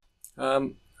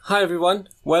Hi everyone,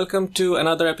 welcome to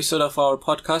another episode of our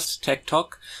podcast, Tech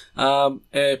Talk,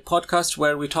 a podcast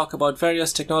where we talk about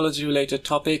various technology-related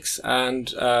topics and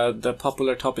the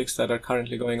popular topics that are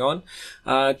currently going on.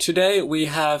 Today we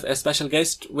have a special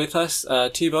guest with us,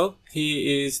 Thibaut.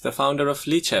 He is the founder of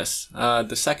Lichess,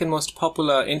 the second most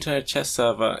popular internet chess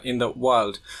server in the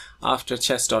world after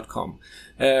chess.com.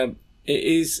 It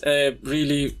is a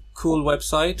really cool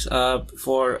website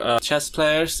for chess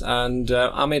players, and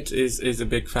Amit is a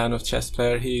big fan of chess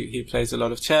player. He plays a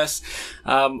lot of chess.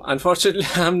 Unfortunately,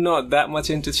 I'm not that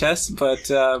much into chess, but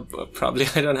probably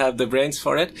I don't have the brains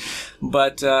for it.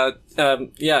 But Thibaut,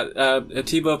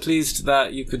 pleased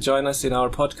that you could join us in our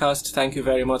podcast. Thank you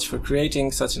very much for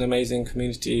creating such an amazing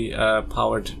community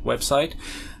powered website.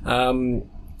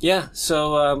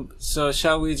 So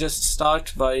shall we just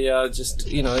start by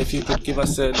if you could give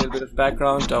us a little bit of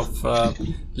background of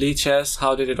Lichess,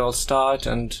 how did it all start,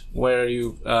 and where are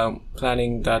you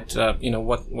planning that,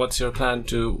 what's your plan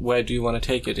to, where do you want to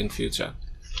take it in future?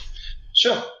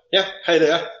 Sure. Yeah. Hi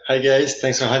there. Hi guys.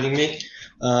 Thanks for having me.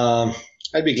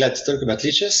 I'd be glad to talk about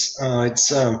Lichess.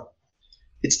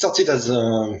 It started as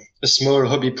a small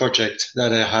hobby project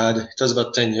that I had. It was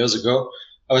about 10 years ago.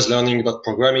 I was learning about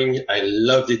programming. I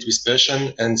loved it with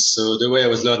passion. And so the way I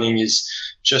was learning is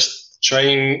just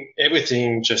trying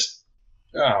everything.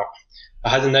 I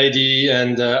had an idea,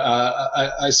 and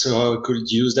I saw I could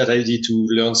use that idea to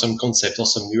learn some concept or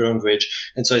some new language.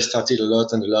 And so I started a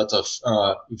lot of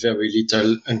very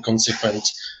little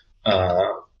inconsequent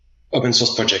open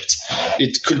source projects.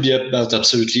 It could be about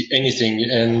absolutely anything.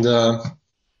 And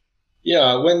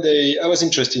one day I was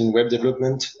interested in web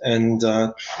development, and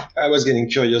I was getting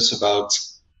curious about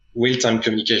real-time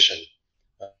communication.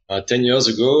 10 years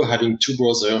ago, having two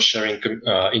browsers sharing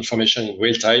information in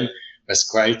real time was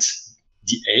quite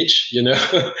the age,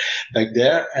 back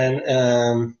there.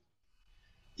 And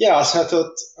so I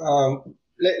thought,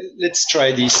 let's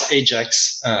try this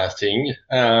Ajax thing.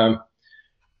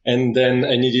 And then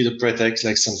I needed a pretext,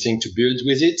 like something to build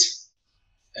with it.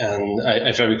 And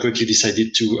I very quickly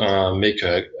decided to make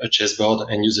a chessboard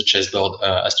and use a chessboard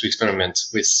as to experiment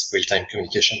with real-time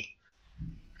communication.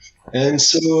 And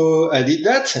so I did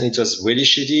that, and it was really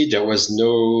shitty. There was no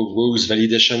rules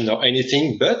validation or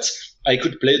anything, but I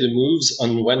could play the moves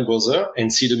on one browser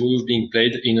and see the move being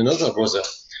played in another browser.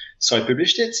 So I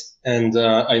published it, and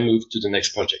I moved to the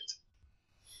next project.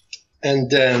 And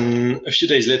then a few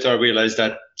days later, I realized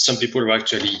that some people were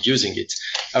actually using it.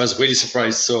 I was really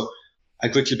surprised. So I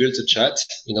quickly built a chat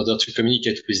in order to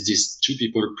communicate with these two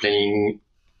people playing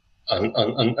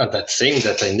on that thing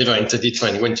that I never intended for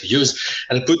anyone to use.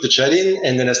 And I put the chat in,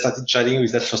 and then I started chatting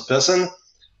with that first person.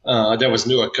 There was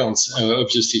no accounts.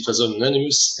 Obviously, it was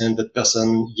anonymous, and that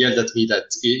person yelled at me that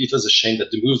it was a shame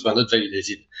that the moves were not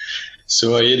validated.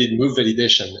 So I added move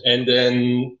validation, and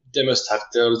then they must have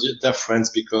told their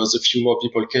friends because a few more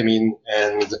people came in,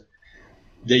 and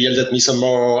they yelled at me some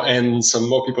more, and some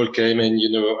more people came, and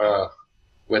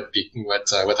what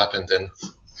happened then.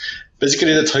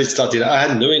 Basically, that's how it started. I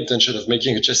had no intention of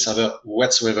making a chess server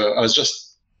whatsoever. I was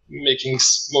just making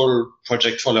small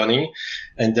project for learning,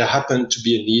 and there happened to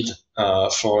be a need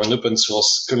for an open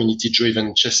source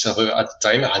community-driven chess server at the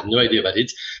time. I had no idea about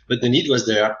it, but the need was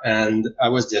there, and I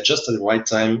was there just at the right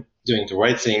time, doing the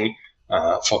right thing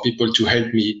for people to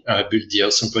help me build the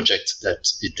awesome project that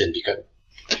it then became.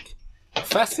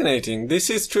 Fascinating. This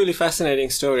is truly fascinating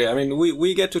story. I mean,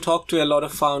 we get to talk to a lot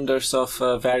of founders of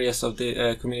various of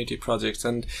the community projects,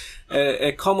 and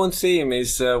a common theme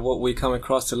is what we come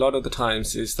across a lot of the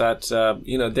times is that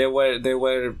they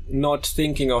were not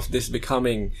thinking of this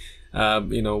becoming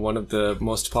one of the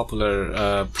most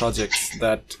popular projects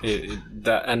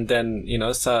and then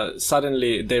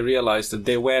suddenly they realized that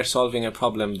they were solving a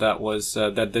problem that was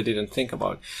that they didn't think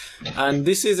about, and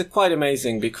this is quite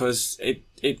amazing because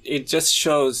it just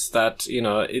shows that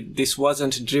this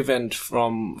wasn't driven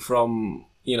from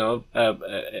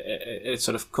a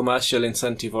sort of commercial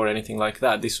incentive or anything like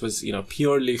that. This was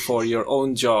purely for your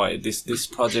own joy. This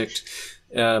project.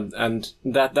 And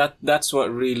that's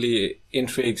what really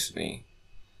intrigues me.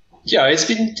 Yeah, it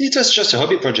was just a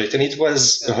hobby project, and it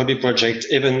was a hobby project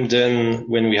even then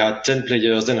when we had 10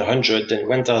 players, then 100, then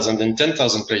 1,000, then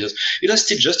 10,000 players. It was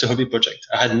still just a hobby project.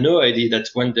 I had no idea that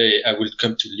one day I would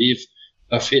come to live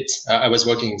of it. I was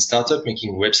working in startup,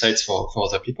 making websites for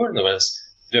other people, and I was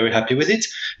very happy with it.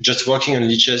 Just working on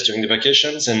Lichess during the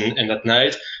vacations and at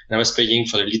night, and I was paying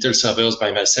for the little servers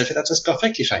by myself, and that was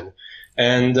perfectly fine.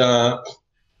 And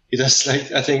it was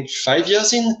like, I think 5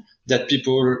 years in that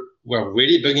people were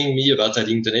really bugging me about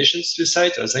adding donations to the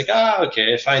site. I was like,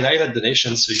 okay, fine, I'll add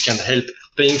donations so you can help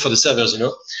paying for the servers,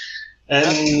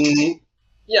 And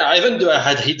yeah, even though I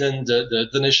had hidden the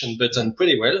donation button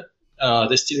pretty well,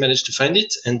 they still managed to find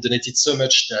it and donated so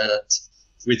much that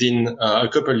within a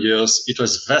couple of years, it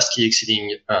was vastly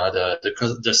exceeding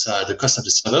the cost of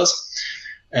the servers.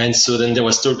 And so then there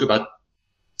was talk about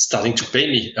starting to pay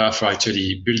me for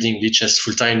actually building Lichess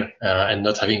full time and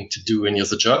not having to do any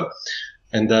other job.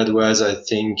 And that was, I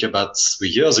think, about 3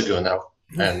 years ago now.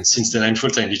 And since then, I'm full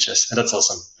time Lichess, and that's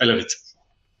awesome. I love it.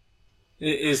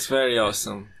 It is very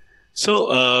awesome.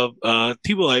 So,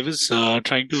 Thibaut, I was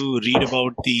trying to read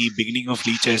about the beginning of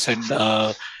Lichess,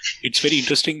 and it's very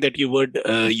interesting that you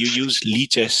use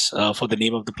Lichess for the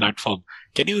name of the platform.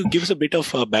 Can you give us a bit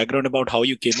of background about how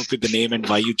you came up with the name and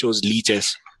why you chose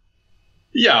Lichess?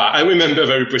 Yeah, I remember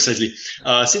very precisely.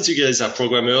 Since you guys are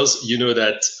programmers, you know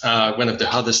that one of the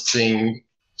hardest thing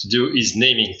to do is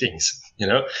naming things,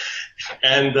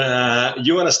 and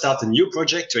you want to start a new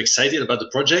project, you're excited about the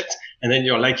project, and then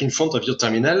you're like in front of your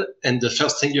terminal, and the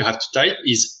first thing you have to type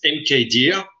is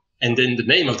mkdir, and then the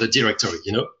name of the directory,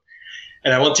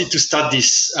 And I wanted to start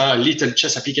this little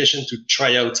chess application to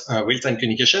try out real-time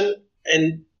communication.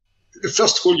 And the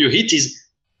first rule you hit is,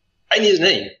 I need a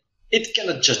name. It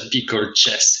cannot just be called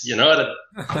chess,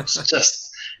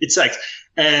 it's like,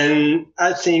 and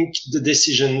I think the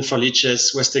decision for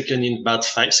Lichess was taken in about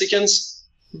 5 seconds.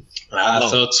 I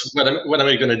thought, what am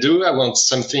I going to do? I want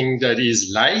something that is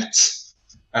light,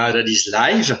 that is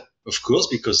live, of course,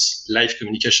 because live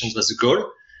communications was the goal.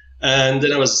 And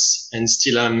then and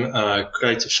still I'm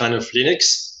quite a fan of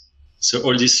Linux. So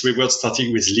all these 3 words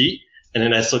starting with Li. And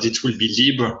then I thought it would be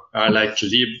Libre, like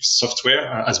Lib software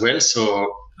as well.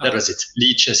 So that was it.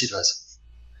 Lichess it was.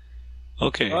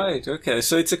 Okay. Right. Okay.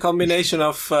 So it's a combination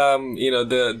of,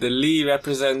 the Li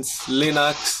represents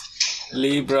Linux,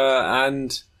 Libre,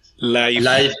 and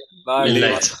Live.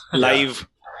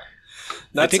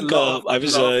 I think I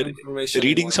was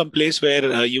reading some place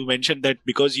where you mentioned that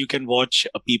because you can watch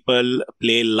people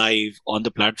play live on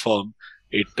the platform,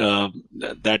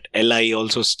 that LI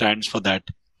also stands for that.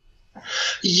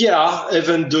 Yeah,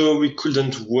 even though we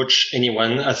couldn't watch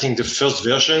anyone, I think the first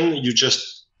version, you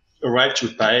just arrived to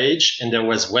a page and there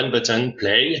was one button,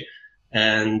 play,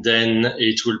 and then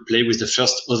it will play with the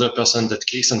first other person that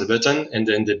clicks on the button, and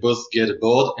then they both get a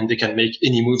board and they can make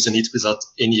any moves on it without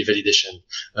any validation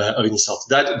of any sort.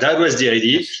 That was the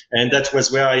idea, and that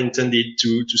was where I intended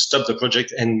to stop the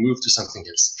project and move to something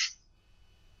else.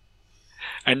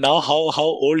 And now how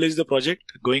old is the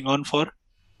project going on for?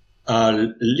 A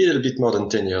little bit more than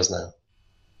 10 years now.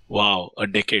 Wow, a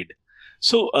decade.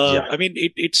 So, Yeah. I mean,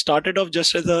 it started off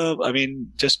just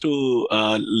just to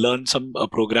learn some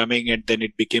programming, and then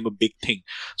it became a big thing.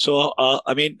 So,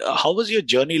 how was your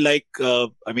journey like?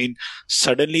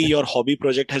 Suddenly your hobby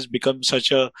project has become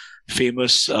such a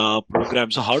famous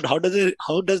program. So how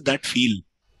does that feel?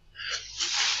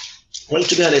 Well,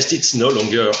 to be honest, it's no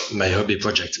longer my hobby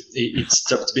project. It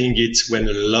stopped being it when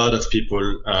a lot of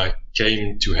people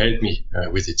came to help me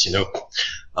with it,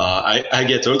 I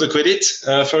get all the credit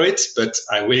for it, but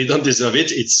I really don't deserve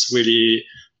it. It's really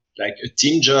like a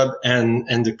team job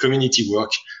and the community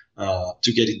work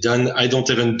to get it done. I don't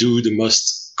even do the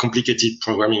most complicated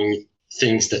programming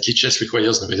things that Lichess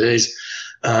requires nowadays.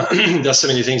 There's so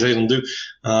many things I don't do.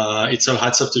 It's all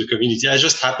hats off to the community. I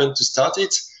just happened to start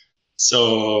it.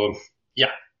 So,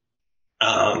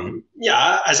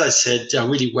 as I said, there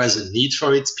really was a need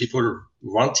for it. People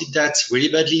wanted that really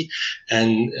badly.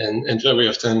 And very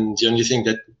often the only thing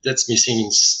that's missing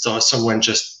is someone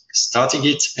just starting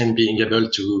it and being able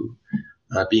to,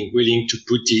 being willing to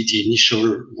put the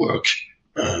initial work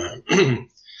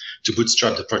to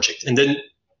bootstrap the project. And then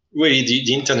really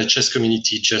the internet chess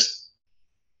community just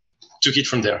took it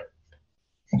from there.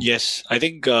 Yes, I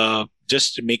think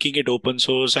just making it open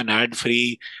source and ad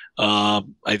free,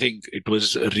 I think it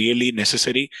was really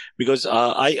necessary, because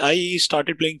I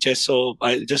started playing chess. So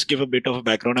I'll just give a bit of a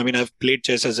background. I mean, I've played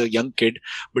chess as a young kid,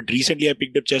 but recently I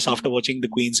picked up chess after watching the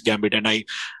Queen's Gambit, and I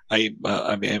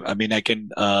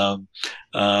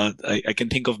can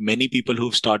think of many people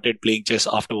who've started playing chess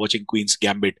after watching Queen's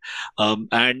Gambit. I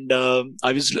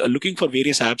was looking for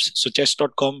various apps. So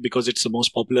chess.com, because it's the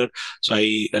most popular. So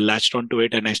I latched onto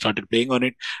it and I started playing on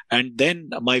it. And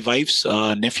then my wife's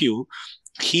nephew,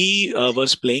 he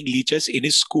was playing Lichess in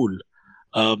his school.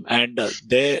 In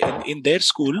their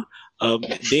school,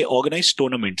 they organized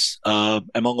tournaments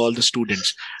among all the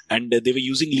students, and they were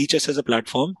using Lichess as a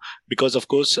platform because, of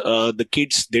course, the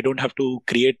kids, they don't have to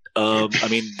create.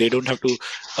 They don't have to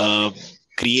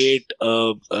create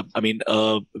a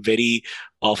very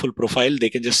powerful profile, they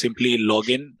can just simply log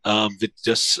in with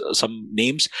just some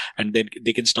names, and then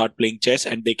they can start playing chess,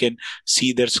 and they can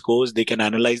see their scores, they can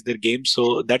analyze their games.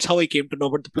 So that's how I came to know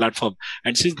about the platform.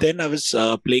 And since then, I was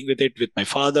playing with it with my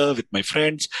father, with my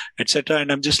friends, etc.,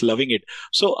 and I'm just loving it.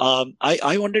 So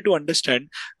I wanted to understand,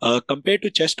 compared to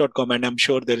chess.com, and I'm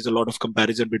sure there is a lot of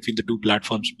comparison between the two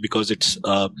platforms, because it's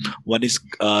one is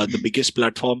the biggest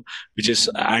platform, which is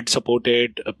ad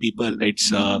supported. People,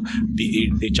 it's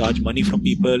they charge money from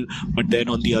people, but then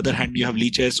on the other hand, you have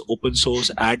Lichess, open source,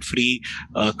 ad free,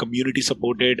 community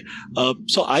supported.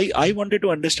 So I wanted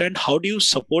to understand, how do you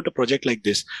support a project like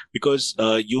this? Because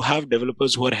you have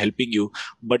developers who are helping you,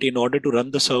 but in order to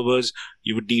run the servers,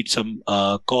 you would need some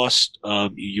cost,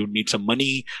 you need some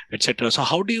money, etc. So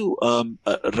how do you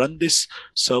run this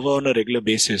server on a regular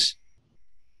basis?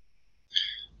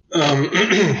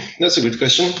 That's a good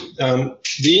question.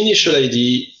 The initial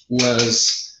idea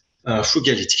was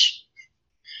frugality.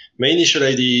 My initial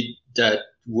idea that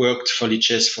worked for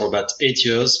Lichess for about 8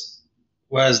 years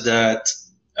was that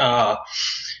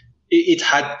it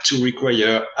had to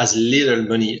require as little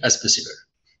money as possible,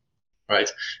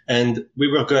 right? And we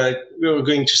were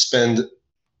going to spend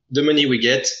the money we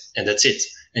get, and that's it.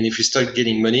 And if we start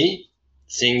getting money,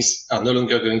 things are no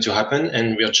longer going to happen,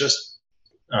 and we're just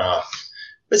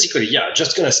basically,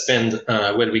 just going to spend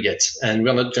what we get, and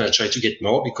we're not going to try to get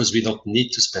more because we don't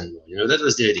need to spend more. That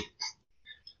was the idea.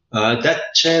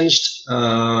 That changed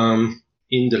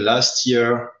in the last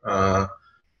year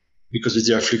because with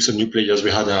the afflux of new players, we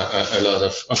had a lot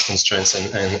of constraints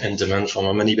and demand for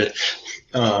more money. But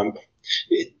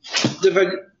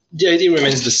the idea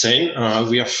remains the same.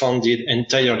 We are funded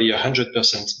entirely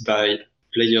 100% by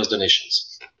players'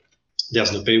 donations.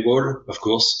 There's no paywall, of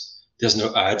course. There's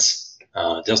no ads.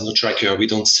 There's no tracker. We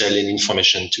don't sell any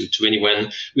information to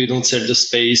anyone. We don't sell the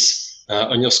space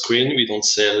on your screen. We don't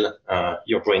sell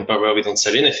your brain power. We don't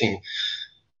sell anything.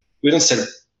 We don't sell.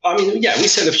 We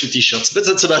sell a few T-shirts, but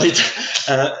that's about it.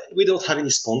 We don't have any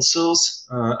sponsors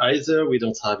either. We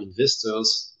don't have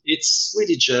investors. It's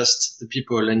really just the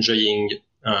people enjoying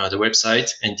the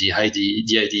website and the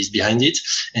ideas behind it,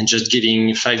 and just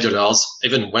giving $5,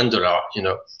 even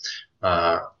 $1,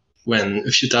 when a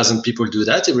few thousand people do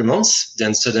that every month,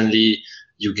 then suddenly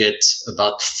you get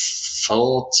about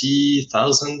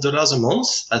 $40,000 a month.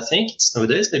 I think it's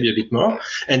nowadays, maybe a bit more.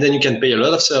 And then you can pay a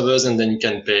lot of servers, and then you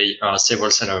can pay several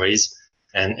salaries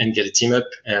and get a team up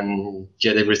and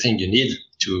get everything you need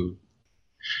to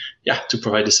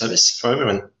provide the service for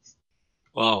everyone.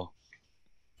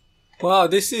 Wow,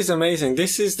 this is amazing.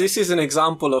 This is an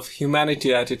example of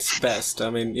humanity at its best.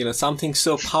 I mean, something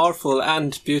so powerful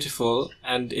and beautiful,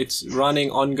 and it's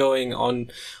running ongoing on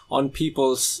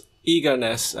people's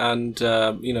eagerness and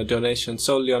donation,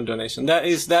 solely on donation. That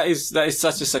is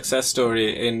such a success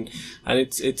story and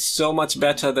it's so much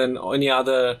better than any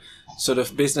other sort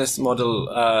of business model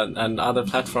and other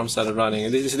platforms that are running.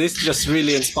 And this just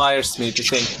really inspires me to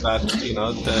think that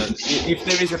if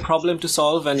there is a problem to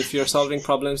solve, and if you're solving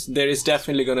problems, there is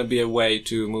definitely going to be a way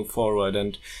to move forward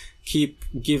and keep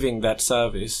giving that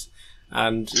service.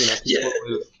 And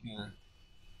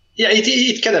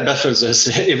it kind of baffles us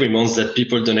every month that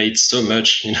people donate so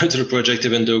much to the project,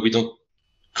 even though we don't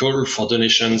call for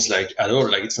donations like at all.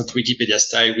 Like, it's not Wikipedia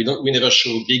style. We never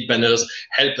show big banners,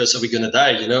 help us or we're gonna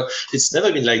die. It's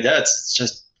never been like that. It's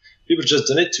just people just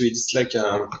donate to it. It's like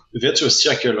a virtuous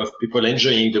circle of people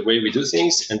enjoying the way we do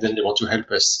things, and then they want to help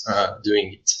us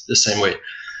doing it the same way.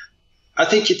 I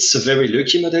think it's a very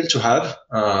lucky model to have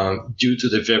due to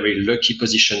the very lucky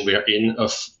position we're in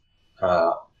of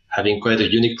having quite a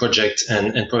unique project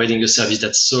and providing a service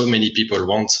that so many people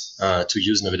want to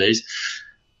use nowadays.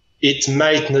 It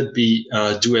might not be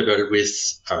doable with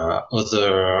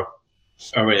other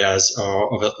areas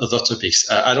or other topics.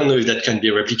 I don't know if that can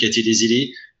be replicated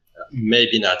easily.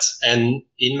 Maybe not. And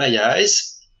in my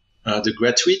eyes, the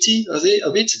gratuity of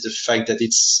it, the fact that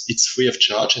it's free of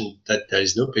charge and that there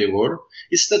is no paywall,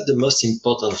 it's not the most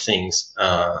important things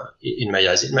in my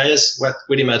eyes. In my eyes, what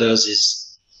really matters is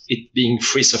it being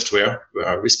free software,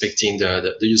 respecting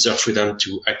the user freedom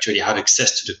to actually have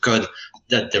access to the code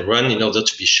that they run in order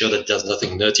to be sure that there's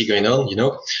nothing naughty going on,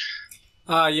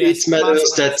 Yes. It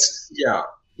matters that,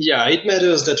 it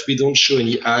matters that we don't show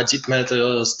any ads. It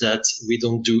matters that we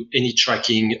don't do any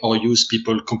tracking or use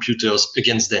people's computers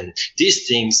against them. These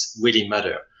things really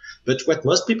matter. But what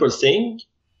most people think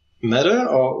matter,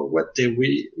 or what they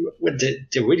really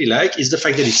like, is the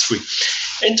fact that it's free.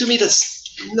 And to me,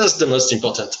 that's the most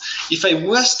important. If I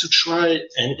was to try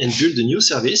and build a new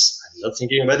service, I'm not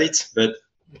thinking about it, but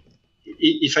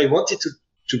if I wanted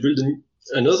to build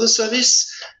another service,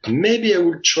 maybe I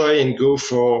would try and go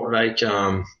for like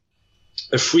a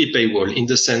free paywall in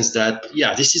the sense that,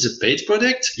 yeah, this is a paid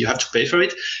product. You have to pay for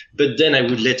it. But then I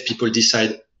would let people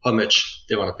decide how much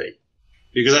they want to pay.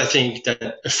 Because I think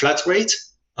that a flat rate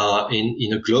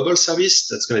in a global service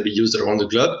that's going to be used around the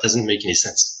globe doesn't make any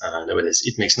sense nowadays.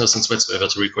 It makes no sense whatsoever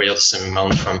to require the same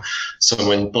amount from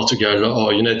someone in Portugal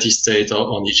or United States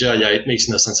or Nigeria. It makes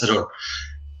no sense at all.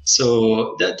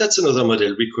 So that's another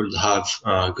model we could have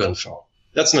gone for.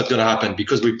 That's not going to happen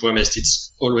because we promised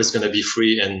it's always going to be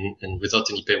free and without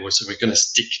any paywall. So we're going to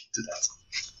stick to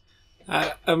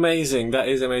that. Amazing. That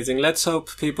is amazing. Let's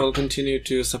hope people continue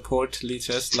to support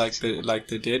Lichess like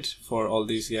they did for all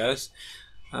these years.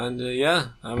 And yeah,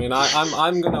 I mean,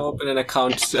 I'm going to open an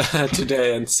account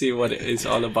today and see what it is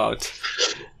all about.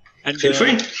 And feel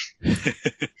free.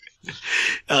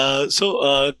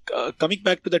 So coming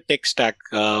back to the tech stack,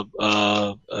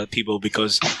 Thibaut,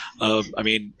 because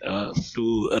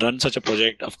to run such a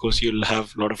project, of course, you'll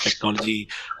have a lot of technology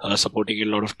supporting a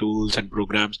lot of tools and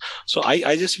programs. So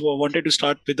I just wanted to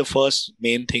start with the first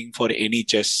main thing for any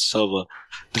chess server,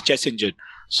 the chess engine.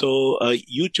 So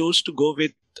you chose to go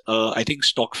with I think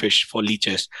Stockfish for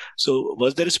Lichess. So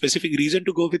was there a specific reason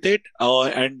to go with it?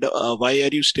 And why are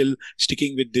you still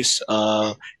sticking with this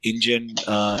engine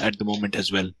at the moment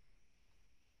as well?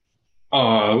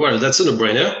 Well, that's a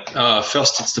no-brainer.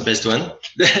 First, it's the best one.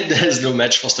 There's no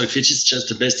match for Stockfish. It's just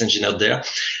the best engine out there.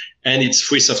 And it's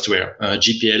free software,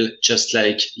 GPL, just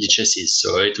like Lichess is.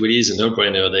 So it really is a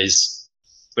no-brainer. There is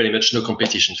pretty much no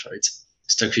competition for it.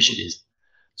 Stockfish it is.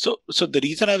 So the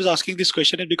reason I was asking this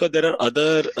question is because there are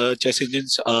other chess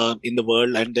engines in the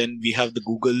world, and then we have the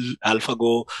Google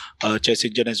AlphaGo chess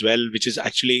engine as well, which is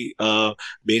actually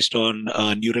based on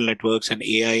neural networks and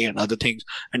AI and other things,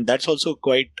 and that's also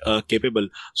quite capable.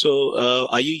 So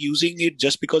are you using it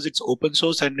just because it's open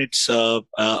source and it's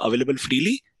available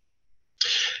freely?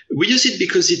 We use it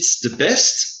because it's the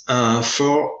best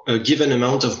for a given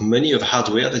amount of money of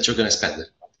hardware that you're going to spend.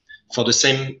 For the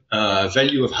same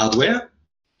value of hardware,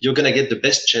 you're going to get the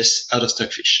best chess out of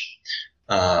Stockfish.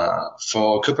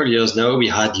 For a couple of years now, we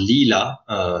had Leela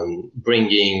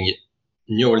bringing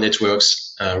neural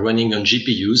networks running on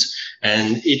GPUs,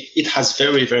 and it has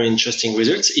very, very interesting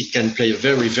results. It can play a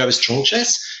very, very strong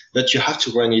chess, but you have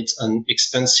to run it on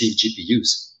expensive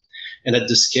GPUs. And at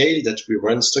the scale that we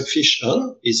run Stockfish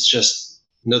on, it's just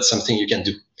not something you can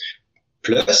do.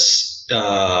 Plus,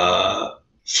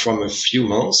 from a few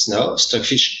months now,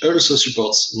 Stockfish also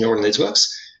supports neural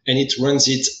networks, and it runs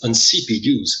it on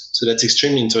CPUs. So that's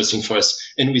extremely interesting for us.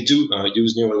 And we do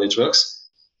use neural networks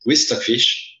with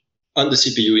Stockfish on the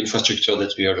CPU infrastructure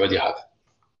that we already have.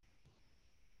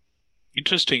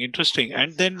 Interesting.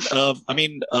 And then,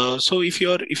 so if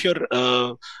you're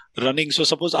running, so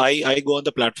suppose I go on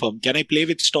the platform, can I play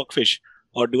with Stockfish,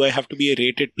 or do I have to be a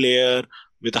rated player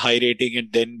with a high rating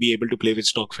and then be able to play with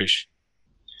Stockfish?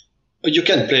 You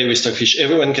can play with Stockfish.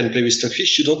 Everyone can play with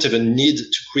Stockfish. You don't even need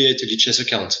to create a Lichess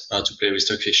account to play with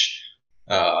Stockfish.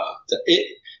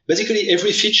 Basically,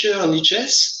 every feature on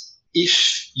Lichess,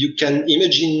 if you can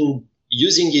imagine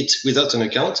using it without an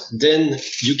account, then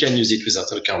you can use it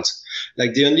without an account.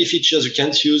 Like the only features you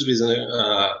can't use with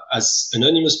as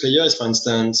anonymous player is, for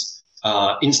instance,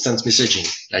 instant messaging,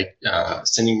 like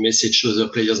sending message to other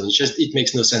players on Lichess. It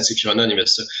makes no sense if you're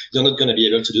anonymous. So you're not going to be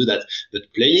able to do that. But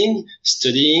playing,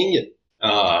 studying,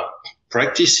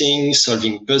 practicing,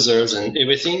 solving puzzles and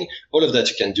everything, all of that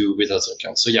you can do without an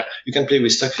account. So yeah, you can play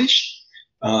with Stockfish.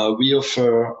 We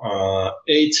offer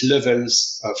 8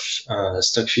 levels of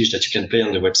Stockfish that you can play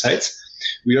on the website.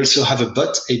 We also have a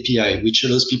bot API, which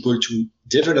allows people to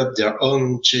develop their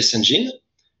own chess engine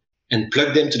and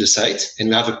plug them to the site. And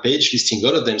we have a page listing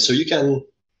all of them. So you can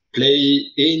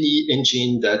play any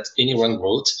engine that anyone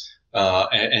wrote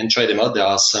and try them out. There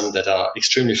are some that are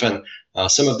extremely fun.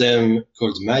 Some of them,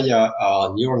 called Maya,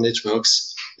 are neural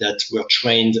networks that were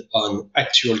trained on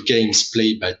actual games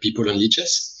played by people on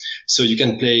Lichess. So you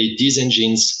can play these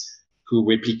engines who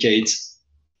replicate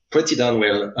pretty darn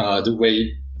well the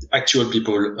way actual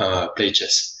people play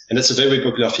chess. And that's a very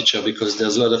popular feature because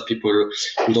there's a lot of people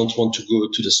who don't want to go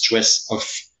to the stress of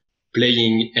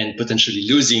playing and potentially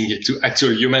losing to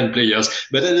actual human players,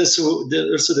 but then also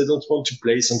they don't want to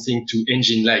play something too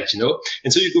engine-like, you know?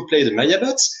 And so you go play the Maya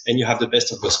bots and you have the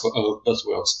best of both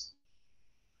worlds.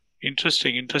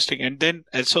 Interesting. And then,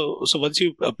 so once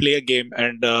you play a game,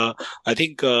 and I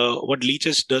think what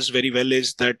Lichess does very well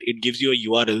is that it gives you a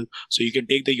URL, so you can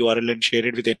take the URL and share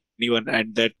it with anyone,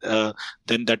 and that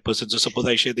then that person. So suppose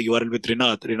I share the URL with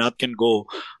Rinath can go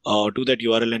to that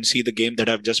URL and see the game that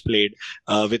I've just played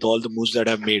with all the moves that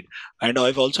I've made. And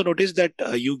I've also noticed that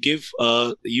you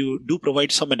do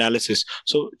provide some analysis.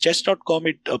 So chess.com,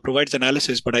 it provides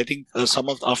analysis, but I think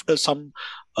after some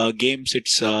games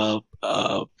it's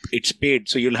paid,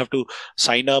 so you'll have to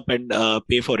sign up and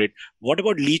pay for it. What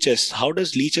about Lichess? How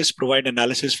does Lichess provide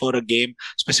analysis for a game,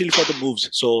 especially for the moves?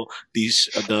 So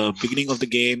the beginning of the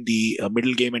game, the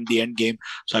middle game, and the end game.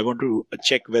 So I want to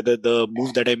check whether the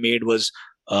move that I made was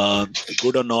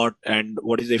good or not, and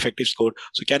what is the effective score.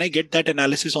 So can I get that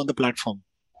analysis on the platform?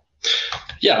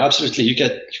 Yeah, absolutely. You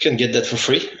can get that for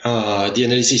free. The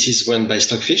analysis is run by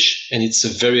Stockfish, and it's a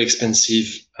very expensive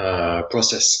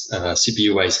process,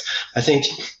 CPU wise. I think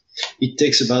it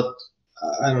takes about,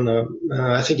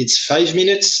 I think it's 5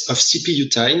 minutes of CPU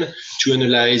time to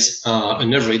analyze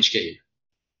an average game.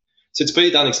 So it's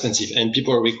pretty darn expensive, and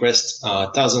people request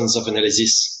thousands of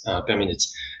analysis per minute.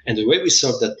 And the way we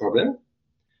solve that problem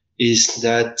is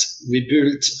that we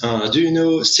built, do you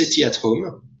know SETI at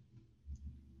Home?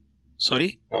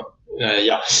 Sorry?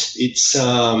 Yeah, it's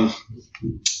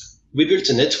we built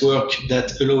a network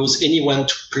that allows anyone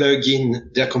to plug in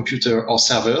their computer or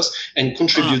servers and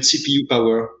contribute CPU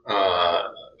power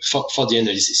for the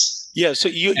analysis. Yeah, so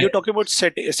you're talking about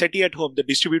SETI at Home, the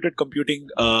distributed computing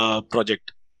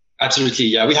project. Absolutely,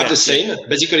 yeah. We have the same,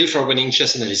 basically for running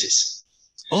chess analysis.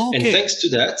 Oh, okay. And thanks to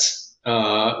that,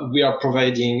 we are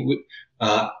providing...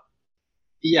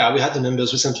 we had the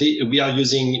numbers recently. We are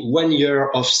using 1 year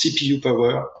of CPU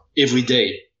power every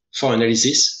day for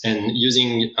analysis, and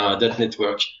using that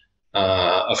network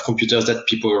of computers that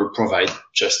people provide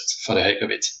just for the heck of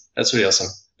it. That's really awesome.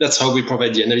 That's how we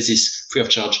provide the analysis free of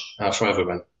charge for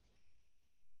everyone.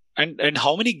 And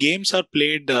how many games are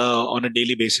played on a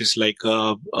daily basis? Like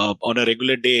on a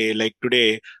regular day, like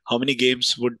today, how many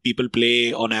games would people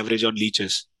play on average on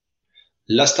Lichess?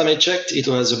 Last time I checked, it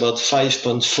was about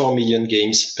 5.4 million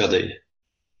games per day.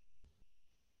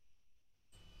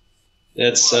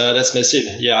 That's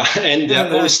massive, yeah. And they're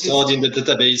all stored in the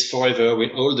database forever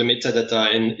with all the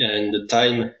metadata and the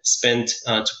time spent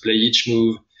to play each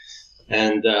move,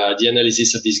 and the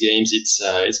analysis of these games.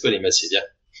 It's pretty massive, yeah.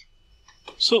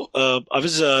 So I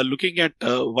was looking at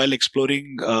while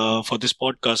exploring for this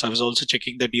podcast, I was also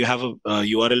checking that you have a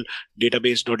URL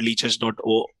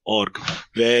database.lichess.org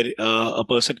where a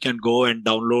person can go and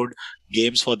download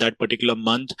games for that particular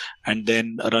month and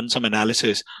then run some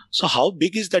analysis. So how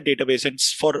big is that database, and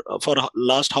for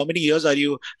last how many years are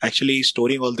you actually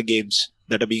storing all the games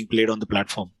that are being played on the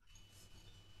platform?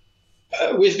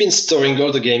 We've been storing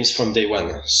all the games from day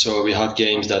one. So we have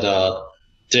games that are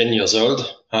 10 years old.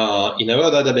 In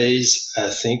our database, I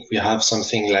think we have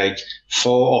something like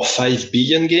 4 or 5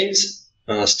 billion games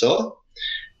stored.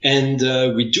 And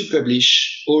we do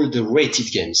publish all the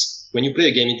rated games. When you play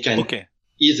a game, it can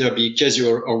either be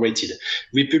casual or rated.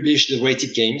 We publish the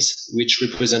rated games, which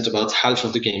represent about half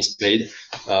of the games played.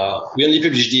 We only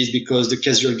publish these because the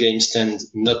casual games tend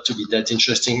not to be that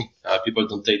interesting. People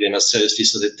don't take them as seriously,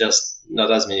 so that there's not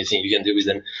as many things you can do with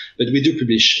them. But we do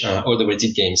publish all the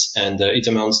rated games, and it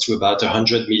amounts to about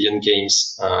 100 million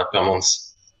games per month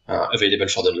available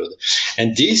for download.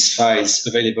 And these files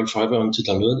available for everyone to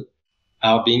download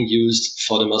are being used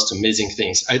for the most amazing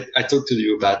things. I talked to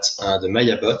you about the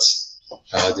Maya bots,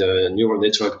 the neural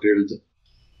network build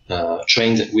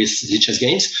trained with Lichess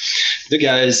games. The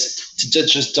guys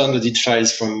just downloaded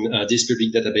files from this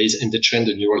public database, and they trained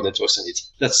the neural networks on it.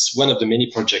 That's one of the many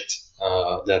projects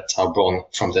that are born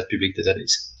from that public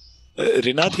database.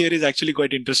 Rinath here is actually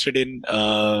quite interested in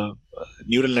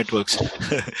neural networks.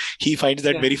 He finds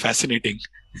that very fascinating.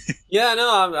 Yeah, no,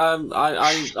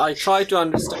 I try to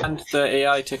understand the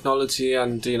AI technology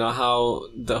and how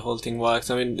the whole thing works.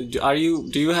 I mean,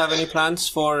 do you have any plans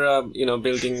for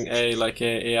building a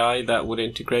AI that would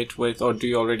integrate with, or do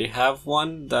you already have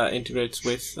one that integrates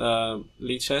with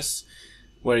Lichess,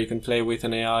 where you can play with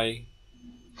an AI?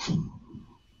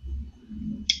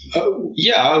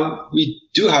 Yeah, we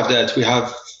do have that. We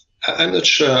have. I'm not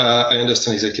sure I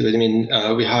understand exactly what you mean.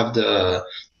 We have the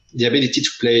ability to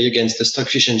play against the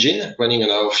Stockfish engine running on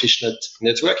our Fishnet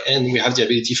network, and we have the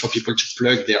ability for people to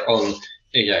plug their own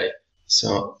AI.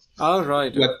 So,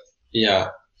 right.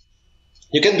 Yeah,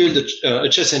 you can build a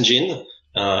chess engine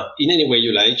in any way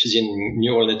you like, using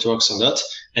neural networks or not,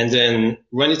 and then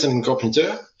run it on a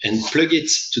computer and plug it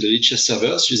to the Lichess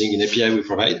servers using an API we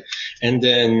provide, and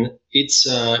then it's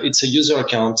a user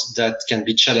account that can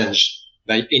be challenged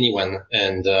by anyone,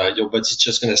 and your bot is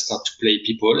just going to start to play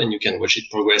people, and you can watch it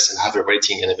progress and have a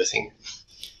rating and everything.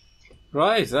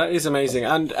 Right, that is amazing,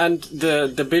 and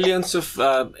the billions of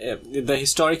the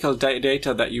historical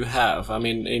data that you have. I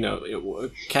mean,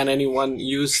 can anyone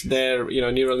use their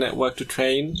neural network to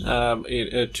train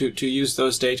to use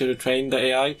those data to train the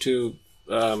AI to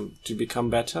become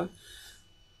better?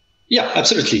 Yeah,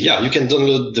 absolutely. Yeah, you can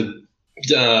download the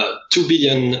 2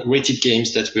 billion rated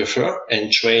games that we offer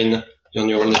and train your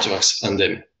neural networks on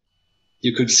them.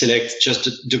 You could select just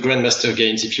the Grandmaster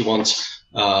games if you want.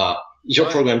 Your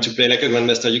program to play like a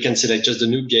Grandmaster, you can select just the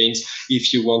noob games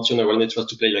if you want your neural network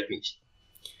to play like me.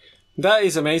 That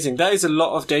is amazing. That is a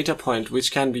lot of data point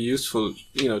which can be useful,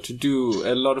 to do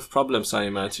a lot of problems, I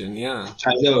imagine. Yeah.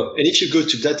 I know. And if you go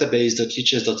to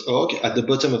database.lichess.org, at the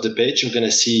bottom of the page, you're going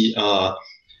to see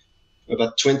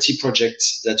about 20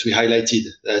 projects that we highlighted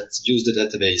that use the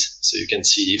database. So you can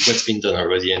see what's been done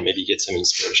already and maybe get some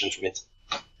inspiration from it.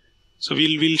 So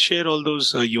we'll share all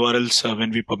those URLs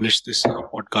when we publish this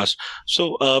podcast.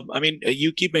 So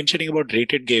you keep mentioning about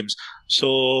rated games.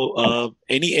 So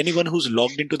anyone who's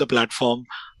logged into the platform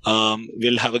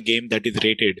will have a game that is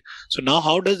rated. So now,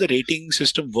 how does the rating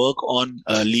system work on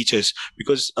Lichess?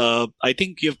 Because I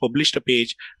think you have published a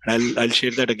page, and I'll share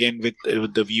that again with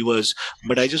the viewers.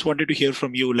 But I just wanted to hear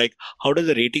from you, like, how does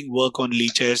the rating work on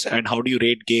Lichess, and how do you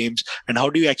rate games, and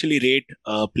how do you actually rate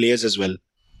players as well?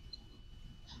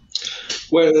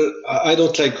 Well, I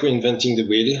don't like reinventing the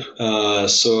wheel,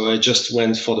 so I just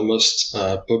went for the most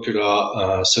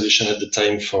popular solution at the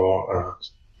time for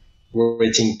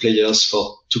rating players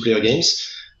for 2-player games,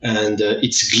 and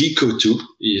it's Glico2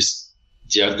 is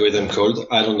the algorithm called.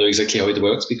 I don't know exactly how it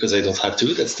works because I don't have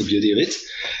to. That's the beauty of it.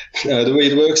 The way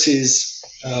it works is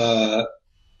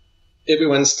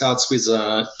everyone starts with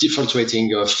a default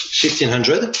rating of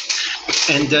 1500,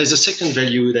 and there is a second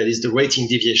value that is the rating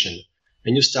deviation.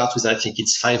 And you start with, I think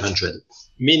it's 500,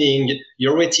 meaning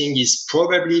your rating is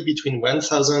probably between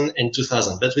 1000 and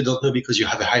 2000, but we don't know because you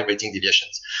have a high rating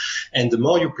deviations. And the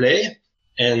more you play,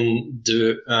 and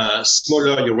the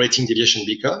smaller your rating deviation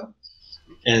become,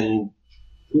 and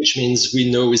which means we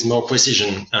know with more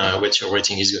precision what your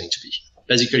rating is going to be.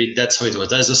 Basically, that's how it works.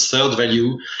 There's a third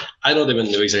value. I don't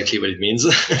even know exactly what it means,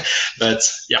 but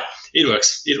yeah, it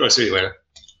works. It works really well.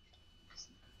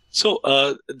 So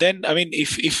then, I mean,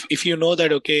 if you know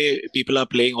that, okay, people are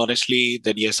playing honestly,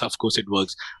 then yes, of course it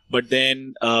works. But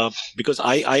then, because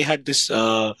I had this,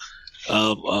 I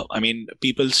mean,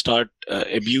 people start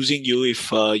abusing you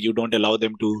if you don't allow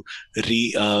them to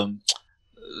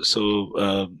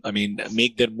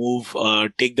make their move,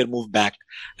 take their move back.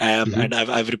 And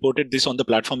I've reported this on the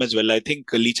platform as well. I think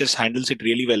Lichess handles it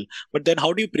really well. But then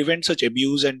how do you prevent such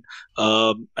abuse and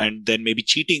then maybe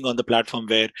cheating on the platform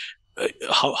where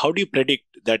how do you predict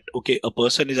that, okay, a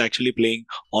person is actually playing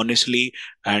honestly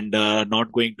and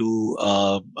not going to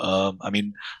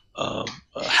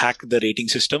hack the rating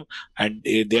system, and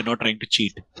they're not trying to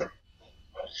cheat?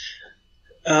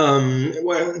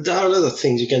 Well, there are a lot of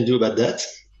things you can do about that.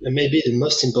 And maybe the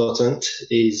most important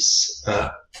is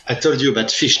I told you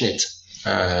about Fishnet,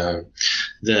 the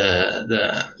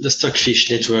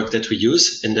Stockfish network that we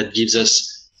use, and that gives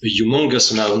us a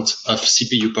humongous amount of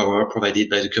CPU power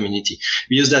provided by the community.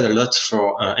 We use that a lot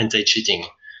for anti-cheating.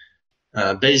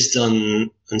 Based on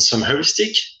some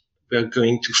heuristic, we're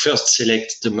going to first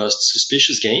select the most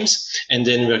suspicious games, and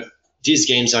then these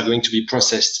games are going to be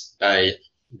processed by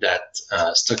that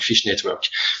Stockfish network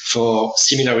for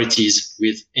similarities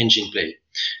with engine play.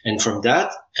 And from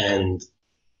that, and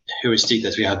heuristic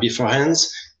that we had beforehand,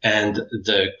 and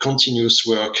the continuous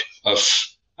work of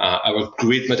our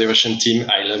great moderation team.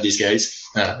 I love these guys.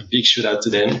 Big shout out to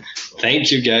them.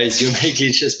 Thank you, guys. You make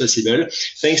Lichess possible.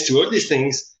 Thanks to all these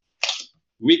things,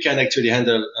 we can actually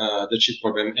handle the cheat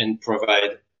problem and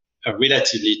provide a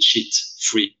relatively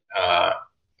cheat-free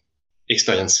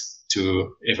experience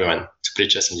to everyone to play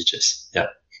chess and Lichess. Yeah.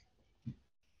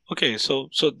 Okay, so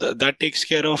that takes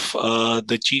care of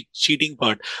the cheating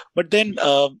part. But then,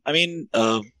 so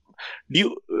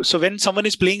when someone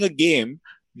is playing a game,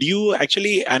 do you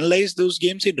actually analyze those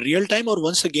games in real time, or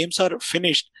once the games are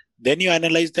finished, then you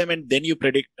analyze them and then you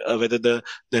predict whether there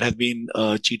has been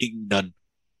cheating done?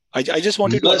 I just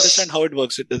wanted to understand how it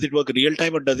works. Does it work real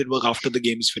time, or does it work after the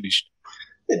game is finished?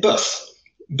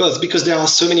 Both, because there are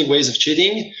so many ways of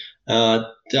cheating. There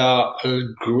are a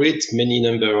great many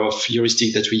number of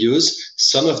heuristics that we use.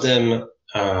 Some of them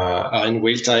are in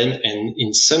real time, and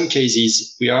in some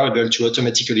cases we are able to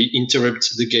automatically interrupt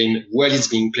the game while it's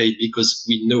being played because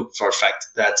we know for a fact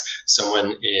that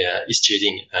someone is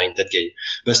cheating in that game.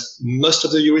 But most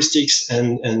of the heuristics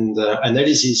and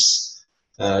analysis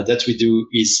that we do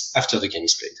is after the game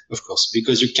is played, of course,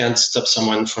 because you can't stop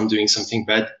someone from doing something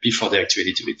bad before they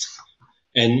actually do it.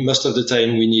 And most of the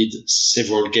time, we need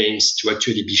several games to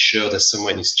actually be sure that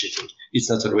someone is cheating. It's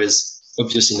not always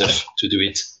obvious enough to do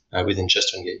it within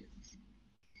just one game.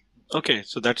 Okay,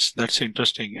 so that's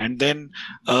interesting. And then,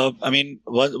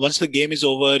 once the game is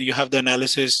over, you have the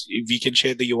analysis. We can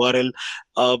share the URL,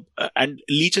 and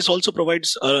Leeches also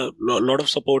provides a lot of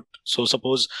support. So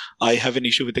suppose I have an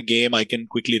issue with the game, I can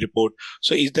quickly report.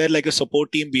 So is there like a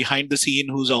support team behind the scene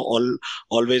who's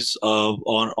always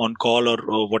on call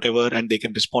or whatever, and they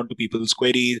can respond to people's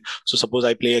queries? So suppose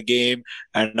I play a game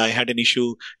and I had an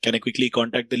issue, can I quickly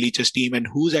contact the Leeches team? And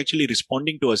who's actually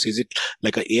responding to us? Is it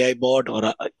like an AI bot,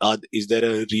 or is there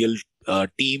a real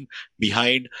team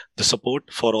behind the support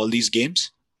for all these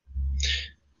games?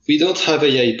 We don't have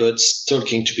AI bots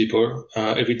talking to people.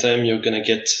 Every time you're going to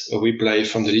get a reply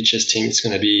from the Leeches team, it's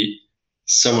going to be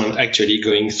someone actually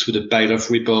going through the pile of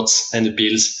reports and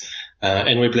appeals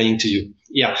and replying to you.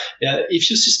 Yeah. If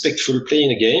you suspect foul play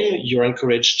in a game, you're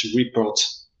encouraged to report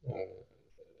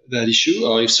that issue,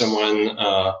 or if someone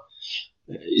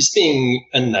is being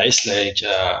unnice, like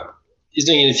is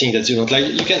doing anything that you don't like,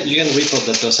 you can report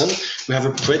that person. We have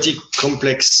a pretty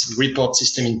complex report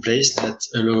system in place that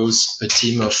allows a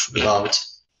team of about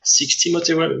 60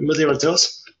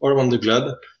 moderators all around the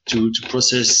globe to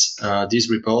process these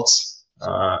reports,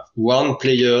 warn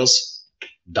players,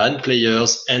 ban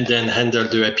players, and then handle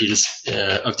the appeals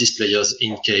of these players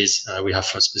in case we have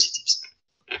false positives.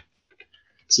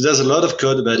 So there's a lot of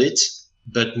code about it,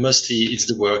 but mostly it's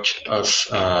the work of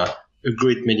a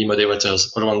great many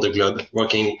moderators all around the globe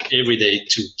working every day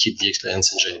to keep the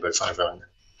experience enjoyable for everyone.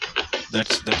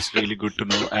 That's really good to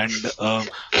know. And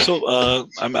so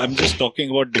I'm just talking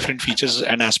about different features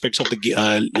and aspects of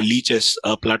the Leeches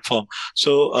platform.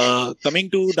 So coming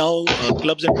to now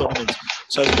clubs and tournaments.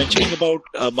 So I was mentioning about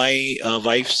my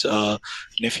wife's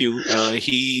nephew.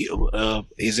 He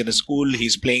is in a school.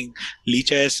 He's playing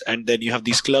Leeches, and then you have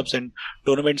these clubs and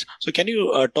tournaments. So can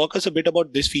you talk us a bit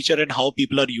about this feature and how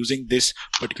people are using this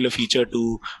particular feature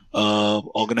to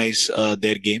organize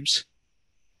their games?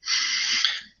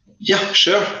 Yeah,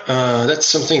 sure. That's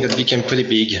something that became pretty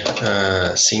big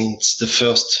since the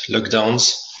first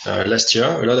lockdowns last year.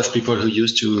 A lot of people who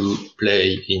used to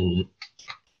play in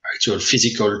actual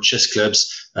physical chess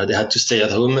clubs, they had to stay at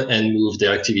home and move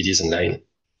their activities online.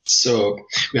 So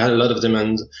we had a lot of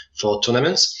demand for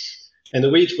tournaments. And the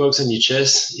way it works in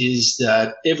Leeches is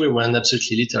that everyone,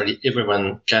 absolutely literally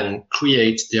everyone, can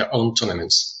create their own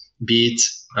tournaments, be it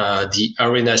the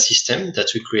arena system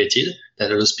that we created that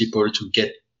allows people to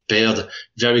get paired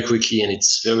very quickly, and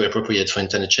it's very appropriate for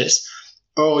internet chess,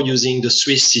 or using the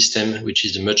Swiss system, which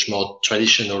is a much more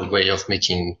traditional way of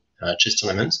making chess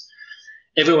tournaments.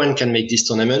 Everyone can make these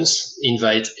tournaments,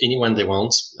 invite anyone they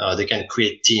want. They can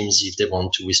create teams if they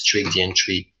want to restrict the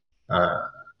entry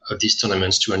of these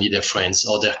tournaments to only their friends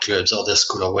or their clubs or their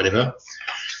school or whatever.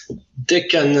 They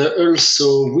can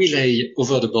also relay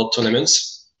over-the-board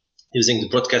tournaments using the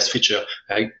broadcast feature.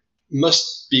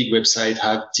 Most big websites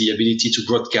have the ability to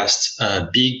broadcast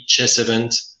big chess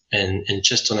events and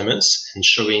chess tournaments and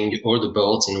showing all the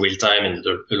boards in real time and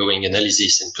allowing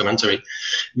analysis and commentary.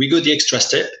 We go the extra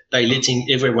step by letting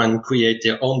everyone create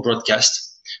their own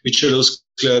broadcast, which allows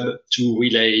club to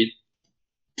relay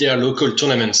their local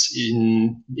tournaments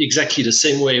in exactly the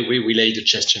same way we relay the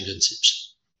chess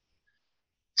championships.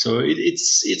 So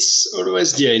it's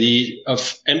always the idea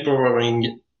of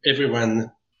empowering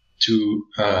everyone to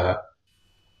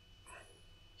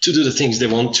do the things they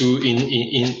want to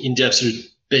in the absolute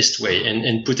best way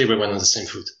and put everyone on the same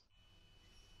foot.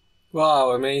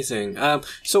 Wow, amazing.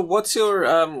 So what's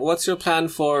your plan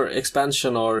for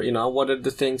expansion, or what are the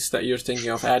things that you're thinking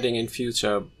of adding in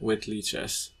future with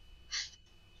Leeches?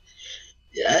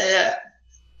 Yeah,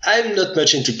 I'm not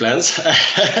much into plans.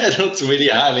 I don't really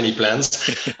have any plans.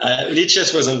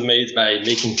 Leeches wasn't made by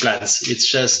making plans.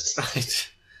 It's just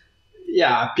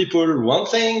people want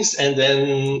things, and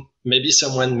then maybe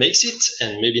someone makes it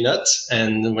and maybe not.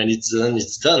 And when it's done,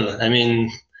 it's done. I mean,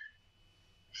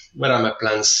 what are my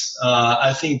plans?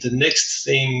 I think the next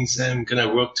things I'm going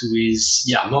to work to is,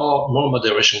 more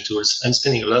moderation tools. I'm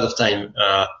spending a lot of time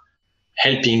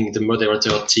helping the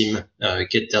moderator team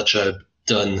get their job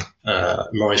done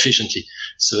more efficiently.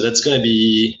 So that's going to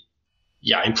be,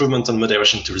 improvement on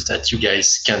moderation tools that you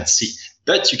guys can't see.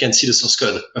 But you can see the source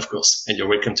code, of course, and you're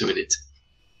welcome to read it.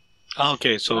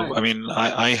 Okay, so right.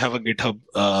 I have a GitHub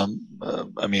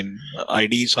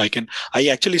ID, so I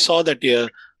actually saw that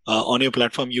on your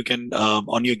platform you can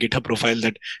on your GitHub profile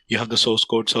that you have the source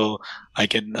code, so I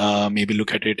can maybe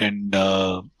look at it and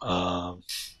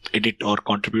edit or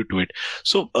contribute to it.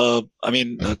 So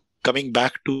coming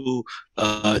back to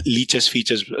Lichess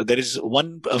features, there is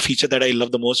one feature that I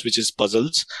love the most, which is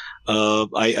puzzles.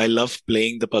 I love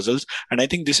playing the puzzles, and I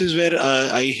think this is where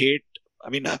I hate. I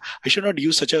mean, I should not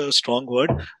use such a strong word,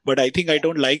 but I think I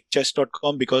don't like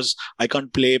chess.com because I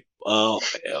can't play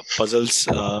puzzles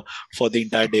for the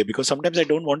entire day, because sometimes I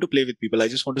don't want to play with people. I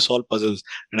just want to solve puzzles.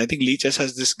 And I think Lichess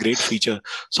has this great feature.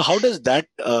 So how does that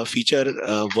feature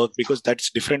work? Because that's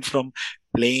different from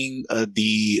playing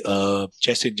the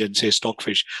chess engine, say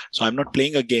Stockfish. So I'm not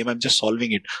playing a game, I'm just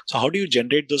solving it. So how do you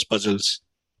generate those puzzles?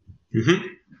 Mm-hmm.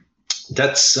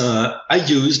 That's I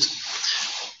used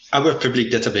our public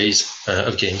database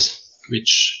of games,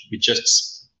 which we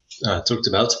just talked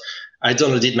about. I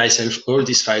downloaded myself all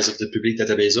these files of the public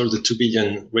database, all the 2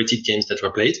 billion rated games that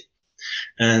were played.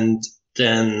 And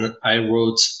then I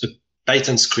wrote a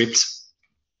Python script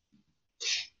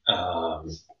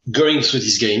going through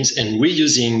these games and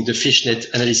reusing the fishnet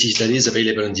analysis that is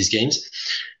available in these games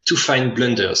to find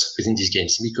blunders within these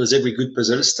games, because every good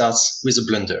puzzle starts with a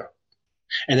blunder.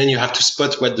 And then you have to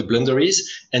spot what the blunder is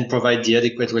and provide the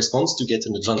adequate response to get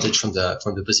an advantage from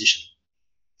the position.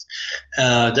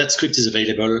 That script is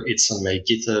available. It's on my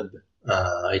GitHub.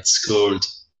 It's called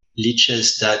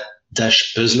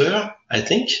Lichess-Puzzler, I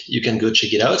think. You can go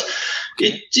check it out.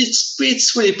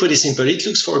 It's really pretty simple. It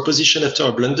looks for a position after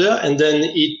a blunder, and then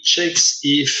it checks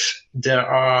if there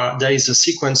is a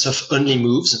sequence of only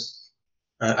moves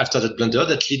after that blunder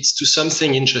that leads to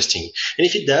something interesting. And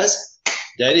if it does,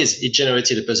 there it is. It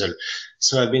generated a puzzle.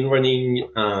 So I've been running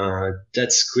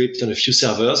that script on a few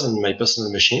servers on my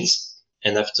personal machines.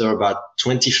 And after about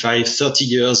 25, 30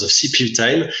 years of CPU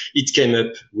time, it came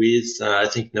up with, I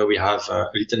think now we have a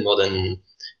little more than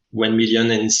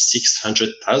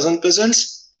 1,600,000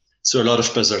 puzzles. So a lot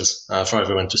of puzzles for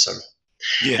everyone to solve.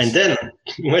 Yes. And then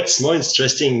what's more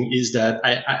interesting is that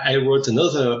I wrote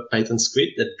another Python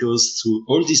script that goes through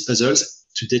all these puzzles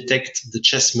to detect the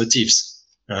chess motifs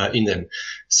in them,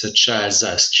 such as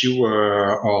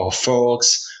skewer or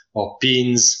forks or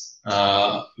pins,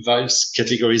 various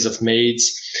categories of mates.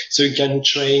 So you can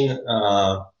train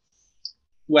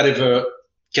whatever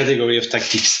category of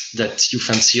tactics that you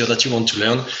fancy or that you want to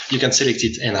learn. You can select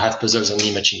it and have puzzles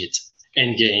only matching it.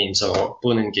 End games or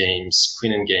pawn end games,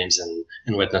 queen end games, and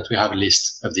whatnot. We have a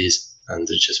list of these on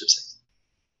the chess website.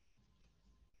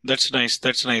 That's nice.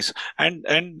 That's nice.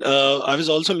 And I was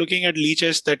also looking at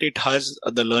Lichess that it has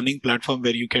the learning platform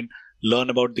where you can learn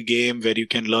about the game, where you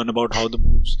can learn about how the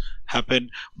moves happen.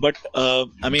 But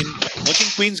I mean, watching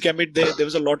Queen's Gambit, there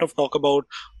was a lot of talk about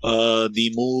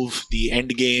the move, the end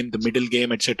game, the middle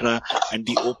game, etc., and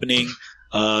the opening.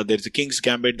 There's a King's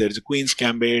Gambit, there's a Queen's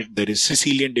Gambit, there is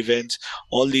Sicilian defense,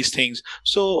 all these things.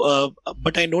 So,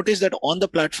 but I noticed that on the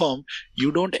platform,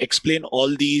 you don't explain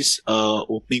all these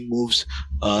opening moves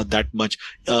that much.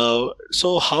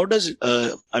 So how does,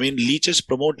 Lichess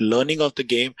promote learning of the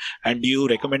game? And do you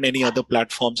recommend any other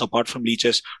platforms apart from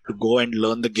Lichess to go and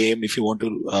learn the game if you want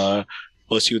to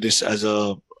pursue this as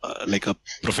a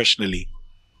professionally?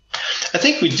 I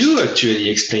think we do actually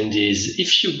explain this.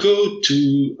 If you go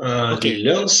to the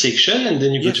Learn section and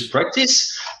then you go to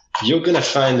Practice, you're going to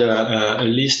find a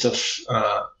list of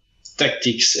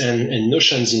tactics and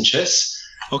notions in chess.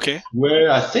 Okay.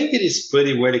 Where I think it is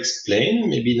pretty well explained,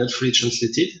 maybe not fully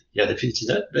translated. Yeah, definitely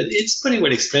not, but it's pretty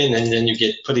well explained, and then you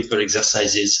get practical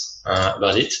exercises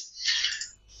about it.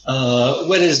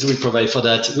 What else do we provide for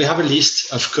that? We have a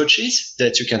list of coaches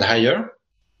that you can hire.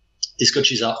 These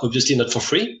coaches are obviously not for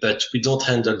free, but we don't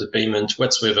handle the payment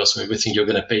whatsoever. So everything you're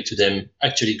going to pay to them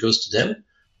actually goes to them.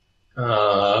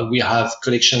 We have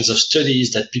collections of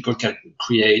studies that people can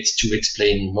create to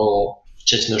explain more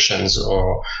chess notions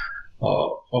or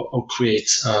create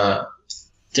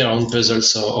their own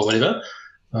puzzles or whatever.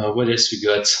 What else we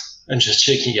got? I'm just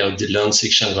checking out the Learn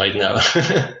section right now.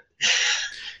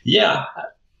 Yeah.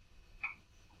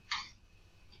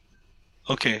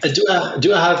 Okay.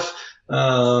 Do I have?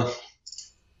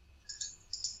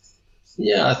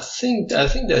 Yeah, I think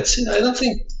that's it. I don't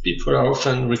think people are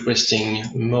often requesting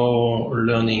more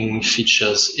learning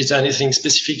features. Is there anything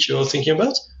specific you're thinking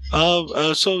about?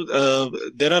 So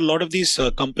there are a lot of these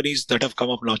companies that have come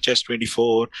up now,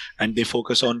 Chess24, and they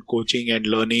focus on coaching and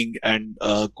learning and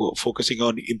focusing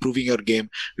on improving your game.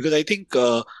 Because I think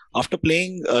after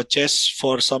playing chess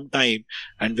for some time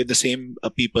and with the same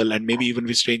people and maybe even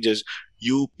with strangers,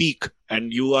 you peak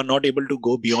and you are not able to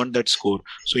go beyond that score.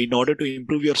 So in order to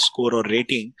improve your score or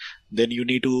rating, then you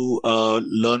need to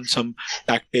learn some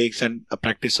tactics and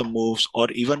practice some moves, or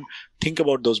even think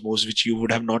about those moves which you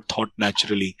would have not thought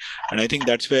naturally. And I think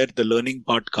that's where the learning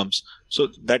part comes. So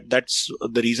that's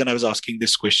the reason I was asking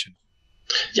this question.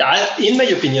 Yeah, in my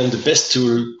opinion, the best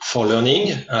tool for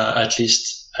learning, at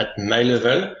least at my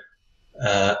level,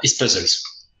 is puzzles.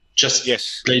 Just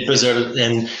play puzzle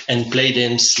and play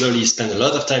them slowly, spend a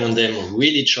lot of time on them,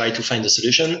 really try to find a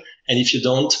solution. And if you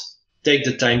don't, take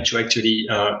the time to actually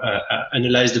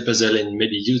analyze the puzzle and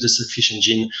maybe use the sufficient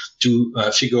gene to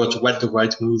figure out what the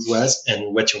right move was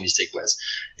and what your mistake was.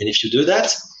 And if you do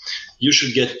that, you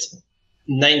should get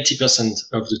 90%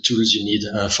 of the tools you need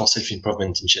for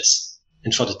self-improvement in chess.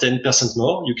 And for the 10%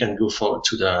 more, you can go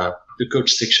to the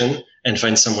coach section and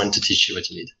find someone to teach you what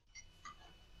you need.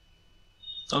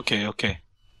 Okay.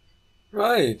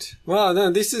 Right. Well,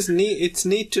 no, this is neat. It's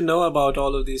neat to know about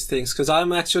all of these things because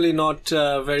I'm actually not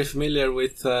very familiar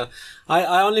with.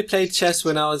 I only played chess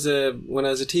when I was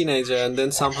a teenager, and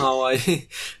then somehow I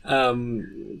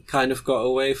kind of got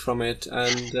away from it.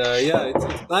 And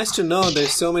it's nice to know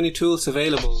there's so many tools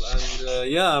available.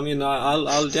 And I mean,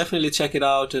 I'll definitely check it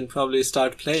out and probably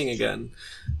start playing again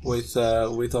with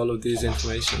all of these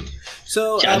information.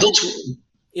 So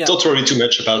don't worry too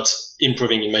much about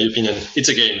improving, in my opinion. It's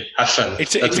a game. Have fun.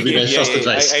 It's a game. First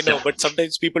advice. I know, but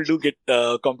sometimes people do get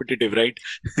competitive, right?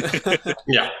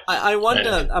 Yeah. I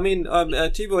wonder, I mean,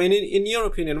 Thibaut, in your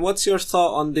opinion, what's your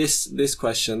thought on this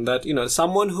question that,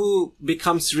 someone who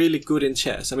becomes really good in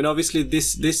chess, I mean, obviously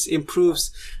this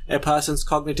improves a person's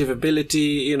cognitive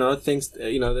ability, things,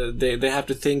 they have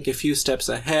to think a few steps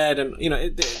ahead and,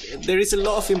 there is a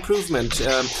lot of improvement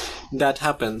that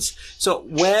happens. So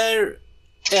where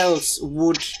else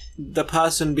would the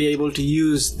person be able to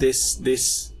use this the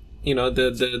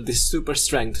super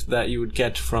strength that you would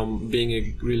get from being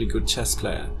a really good chess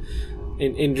player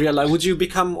in real life? Would you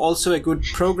become also a good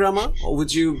programmer, or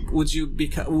would you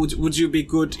be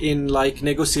good in like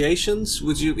negotiations?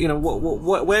 Would you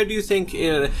where do you think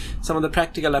some of the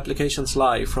practical applications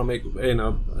lie from a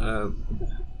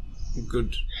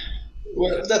good?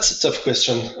 Well, that's a tough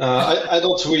question. I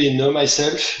don't really know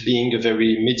myself, being a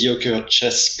very mediocre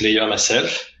chess player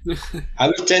myself. I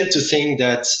would tend to think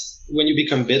that when you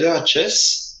become better at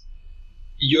chess,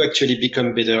 you actually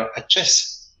become better at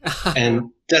chess. And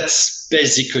that's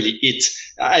basically it.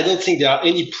 I don't think there are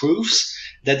any proofs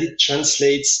that it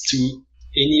translates to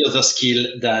any other skill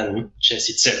than chess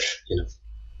itself,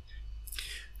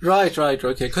 Right.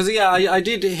 Okay. Because I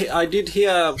did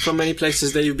hear from many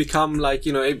places that you become like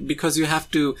because you have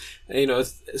to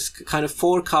kind of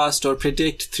forecast or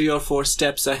predict 3 or 4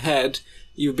 steps ahead.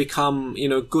 You become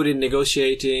good in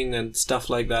negotiating and stuff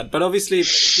like that. But obviously,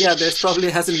 there's probably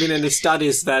hasn't been any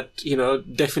studies that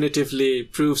definitively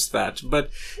proves that. But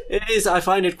it is. I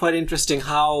find it quite interesting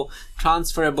how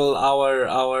transferable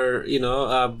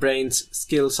our brain's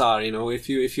skills are. If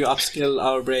you upskill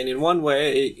our brain in one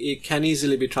way, it can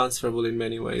easily be transferable in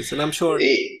many ways. And I'm sure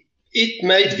it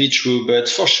might be true, but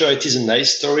for sure it is a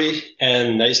nice story,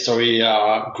 and nice story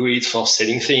are great for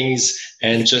selling things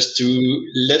and just to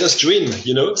let us dream.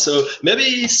 So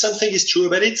maybe something is true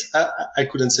about it. I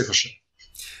couldn't say for sure.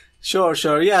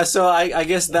 Sure. Yeah. So I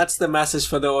guess that's the message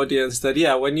for the audience that,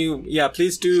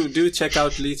 please do check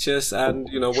out Lichess. And,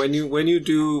 when you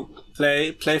do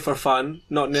play for fun,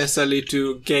 not necessarily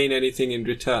to gain anything in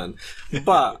return.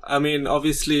 But I mean,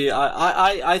 obviously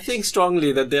I think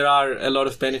strongly that there are a lot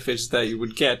of benefits that you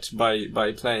would get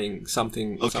by playing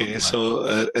something. Okay.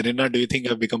 So, Rina, do you think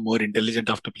I've become more intelligent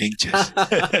after playing chess?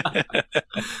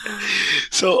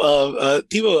 So,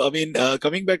 Thibaut, I mean,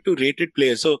 coming back to rated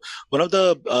players. So one of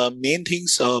the main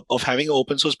things of having an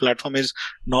open source platform is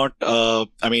not,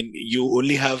 you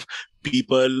only have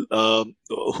people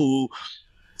who,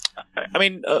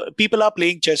 people are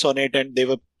playing chess on it and they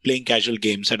were playing casual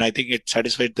games, and I think it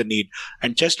satisfied the need.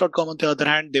 And chess.com, on the other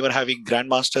hand, they were having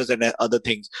grandmasters and other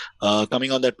things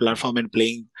coming on that platform and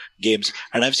playing games.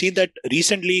 And I've seen that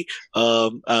recently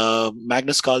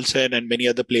Magnus Carlsen and many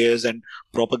other players and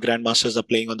proper grandmasters are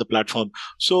playing on the platform.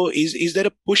 So is there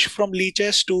a push from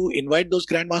Lichess to invite those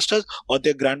grandmasters, or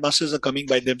their grandmasters are coming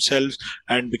by themselves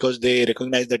and because they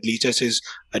recognize that Lichess is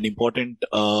an important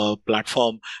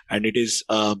platform and it is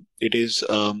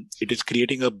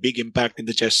creating a big impact in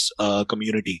the chess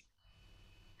community?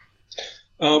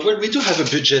 Well, we do have a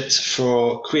budget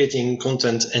for creating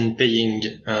content and paying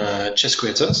chess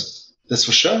creators, that's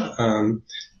for sure.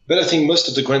 But I think most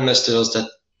of the grandmasters that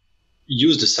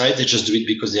use the site, they just do it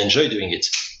because they enjoy doing it.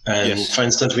 And yes. For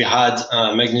instance, we had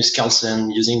Magnus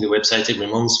Carlsen using the website every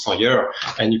month for a year,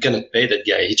 and you cannot pay that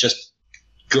guy. He just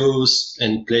goes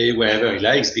and play wherever he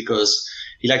likes because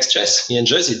he likes chess. He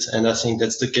enjoys it. And I think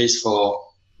that's the case for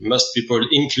most people,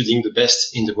 including the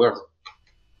best in the world.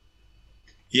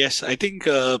 Yes, I think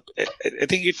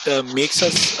it makes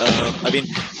us.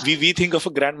 We think of a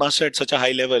grandmaster at such a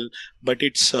high level, but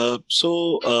it's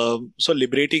so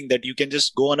liberating that you can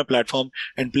just go on a platform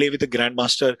and play with a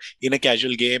grandmaster in a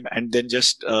casual game, and then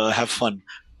just have fun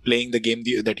playing the game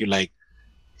that you like.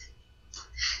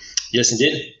 Yes,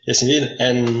 indeed,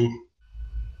 and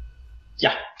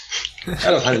yeah,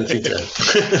 I don't have anything to add.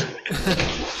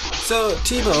 So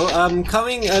Thibaut,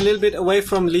 coming a little bit away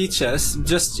from Lichess,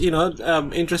 just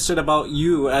interested about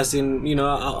you, as in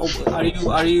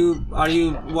are you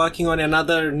working on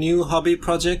another new hobby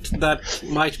project that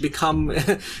might become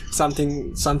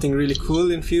something really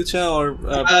cool in future, or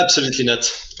Absolutely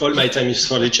not. All my time is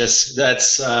for Lichess.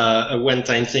 That's a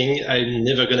one-time thing. I'm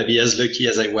never going to be as lucky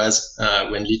as I was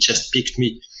when Lichess picked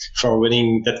me for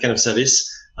running that kind of service.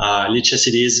 Lichess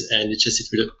it is, and Lichess it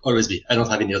will always be. I don't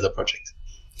have any other project.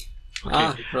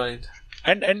 Okay. Right.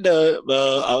 And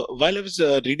while I was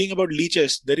reading about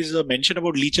Lichess, there is a mention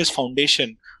about Lichess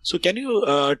Foundation. So can you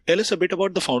tell us a bit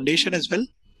about the foundation as well?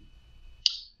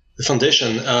 The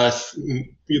foundation,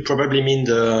 you probably mean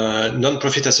the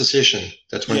non-profit association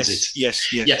that runs it.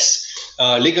 Yes.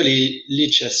 Legally,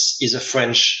 Lichess is a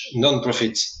French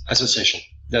non-profit association.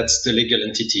 That's the legal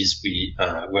entities we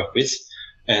work with.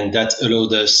 And that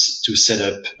allowed us to set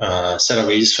up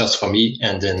salaries first for me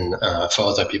and then for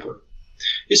other people.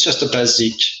 It's just a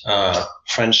basic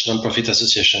French non-profit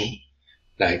association.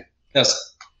 Not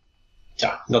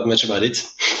much about it.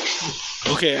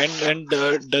 Okay, and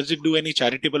does it do any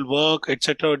charitable work,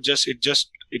 etc., or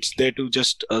it's there to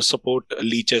just support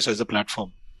Lichess as a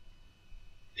platform?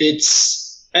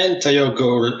 Its entire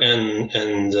goal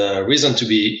and reason to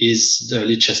be is the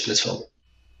Lichess platform.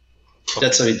 Okay.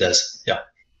 That's how it does. Yeah.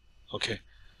 Okay.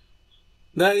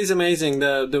 That is amazing.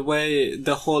 The way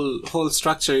the whole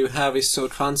structure you have is so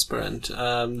transparent.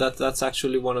 That's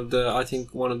actually one of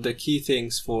the key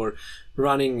things for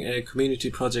running a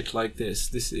community project like this.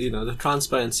 The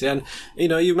transparency. And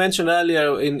you mentioned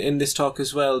earlier in this talk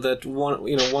as well that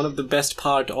one of the best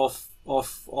part of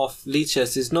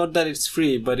Lichess is not that it's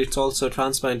free, but it's also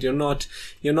transparent. You're not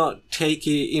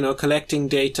collecting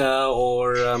data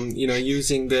or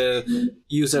using the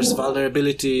user's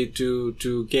vulnerability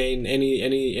to gain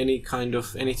any kind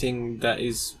of anything that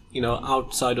is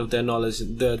outside of their knowledge.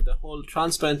 The whole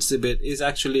transparency bit is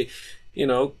actually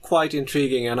quite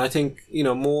intriguing, and I think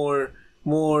more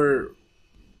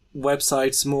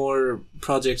websites, more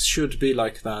projects should be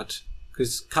like that.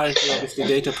 Because currently, obviously,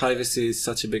 data privacy is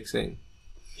such a big thing.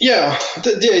 Yeah,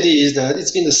 the idea is that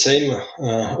it's been the same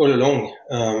all along.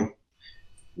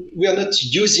 We are not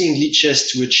using Lichess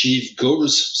to achieve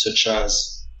goals such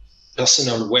as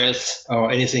personal wealth or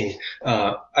anything.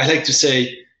 I like to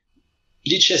say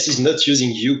Lichess is not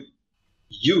using you.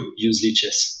 You use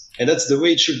Lichess. And that's the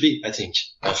way it should be, I think,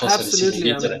 for servicing the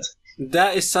internet.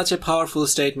 That is such a powerful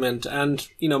statement. And,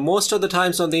 most of the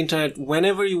times on the internet,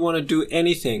 whenever you want to do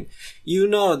anything,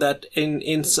 that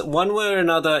in one way or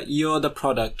another, you're the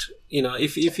product.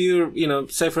 If you're,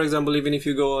 say, for example, even if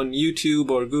you go on YouTube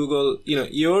or Google,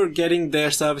 you're getting their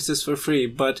services for free,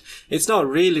 but it's not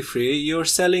really free. You're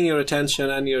selling your attention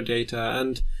and your data.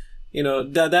 And,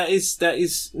 that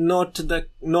is not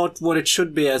what it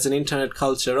should be as an internet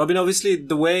culture. I mean, obviously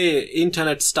the way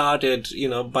internet started,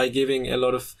 by giving a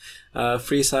lot of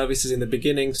free services in the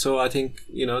beginning. So I think,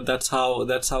 that's how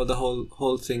the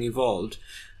whole thing evolved.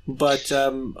 But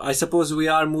I suppose we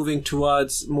are moving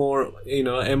towards more,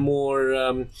 a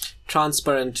more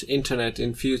transparent internet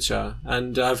in future.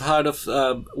 And I've heard of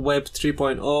Web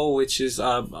 3.0, which is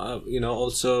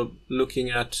also looking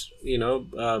at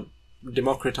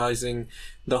democratizing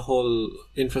the whole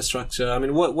infrastructure. I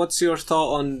mean, what's your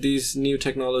thought on these new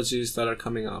technologies that are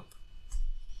coming up?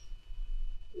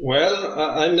 Well,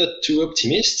 I'm not too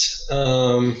optimist.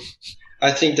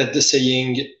 I think that the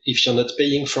saying, if you're not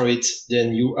paying for it,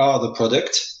 then you are the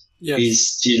product,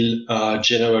 is still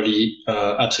generally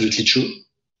absolutely true,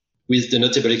 with the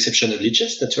notable exception of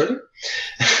Lichess, naturally,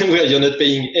 where you're not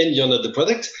paying and you're not the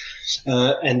product.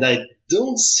 And I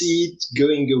don't see it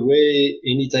going away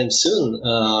anytime soon.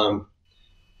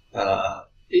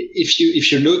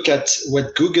 If you look at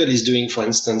what Google is doing, for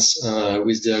instance,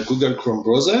 with their Google Chrome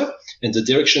browser, and the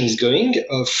direction is going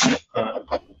of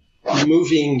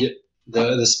moving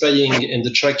the spying and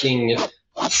the tracking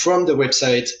from the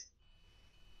website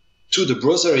to the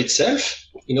browser itself,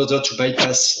 in order to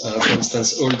bypass, for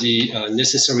instance, all the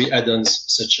necessary add-ons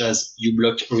such as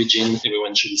uBlock Origin.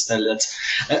 Everyone should install that,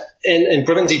 and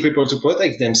preventing people to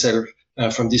protect themselves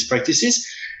from these practices.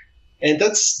 And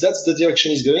that's the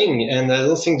direction it's going. And I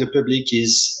don't think the public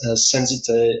is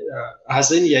sensitive,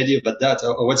 has any idea about that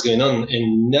or what's going on,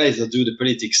 and neither do the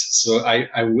politics. So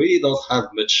I really don't have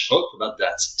much hope about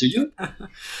that. Do you?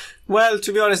 Well,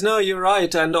 to be honest, no, you're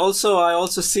right. And also, I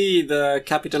also see the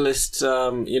capitalist,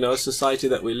 society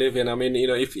that we live in. I mean,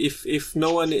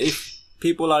 if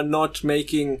people are not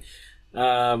making,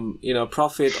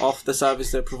 profit off the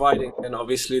service they're providing, then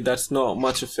obviously that's not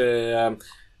much of a,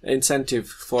 incentive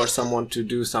for someone to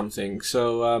do something.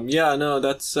 So, you're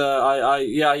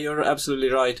absolutely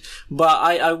right. But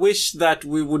I wish that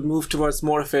we would move towards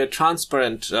more of a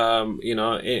transparent,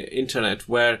 internet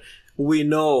where we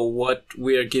know what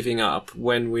we are giving up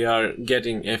when we are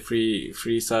getting a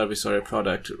free service or a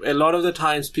product. A lot of the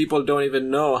times people don't even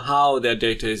know how their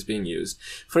data is being used.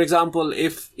 For example,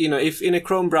 if in a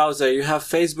Chrome browser you have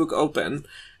Facebook open,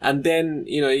 and then,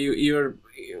 you're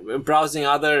browsing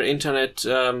other internet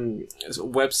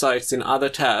websites in other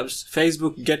tabs,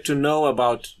 Facebook get to know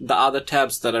about the other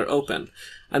tabs that are open.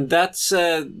 And that's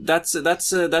a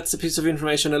piece of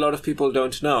information a lot of people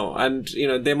don't know. And,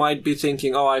 they might be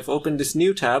thinking, oh, I've opened this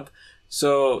new tab.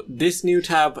 So this new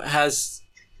tab has,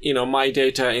 my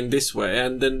data in this way.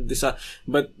 And then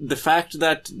but the fact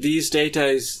that these data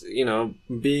is,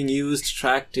 being used,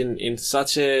 tracked in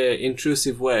such a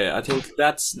intrusive way, I think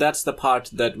that's the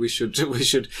part that we should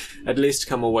at least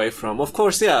come away from. Of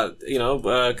course,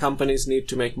 companies need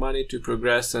to make money to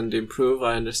progress and improve.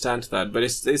 I understand that, but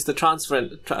it's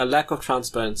the lack of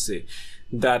transparency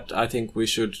that I think we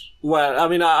should. Well, I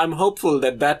mean, I'm hopeful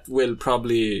that will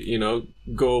probably,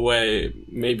 go away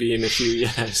maybe in a few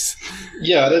years.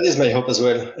 Yeah, that is my hope as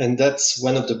well. And that's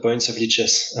one of the points of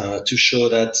Lichess, to show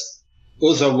that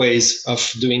other ways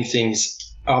of doing things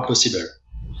are possible.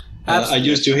 I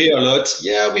used to hear a lot,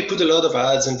 we put a lot of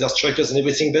ads and there's trackers and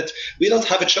everything, but we don't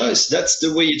have a choice. That's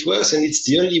the way it works, and it's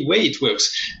the only way it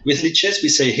works. With Lichess, we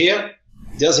say here,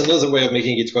 there's another way of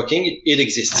making it working. It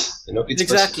exists. It's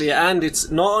exactly. possible. And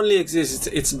it's not only exists,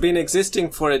 it's been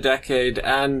existing for a decade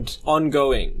and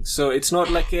ongoing. So it's not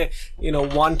like a,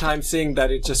 one-time thing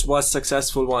that it just was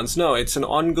successful once. No, it's an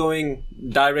ongoing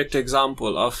direct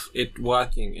example of it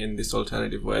working in this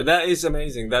alternative way. That is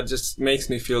amazing. That just makes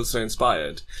me feel so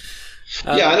inspired.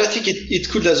 And I think it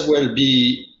could as well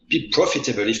be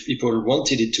profitable if people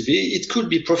wanted it to be. It could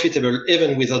be profitable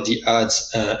even without the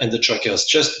ads and the trackers,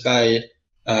 just by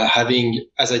having,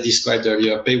 as I described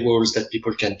earlier, paywalls that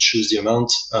people can choose the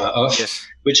amount of, yes.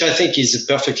 Which I think is a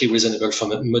perfectly reasonable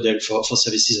model for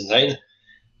services online.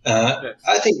 Yes.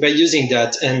 I think by using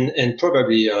that, and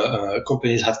probably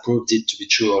companies have proved it to be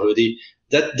true already,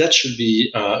 that should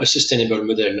be a sustainable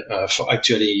model for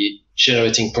actually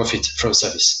generating profit from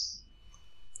service.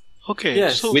 Okay.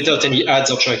 Yes. So without any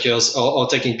ads or trackers or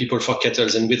taking people for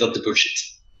kettles, and without the bullshit.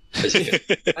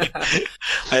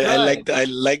 I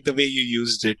like the way you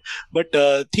used it. But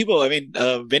Thibaut, I mean,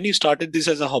 when you started this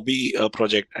as a hobby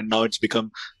project, and now it's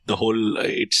become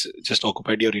it's just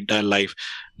occupied your entire life.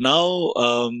 Now,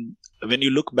 when you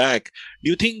look back,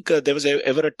 do you think there was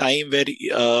ever a time where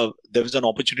there was an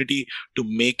opportunity to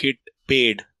make it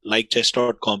paid, like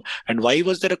chess.com? And why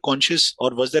was there a conscious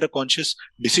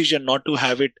decision not to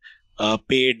have it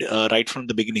paid right from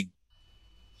the beginning?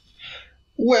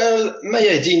 Well, my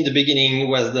idea in the beginning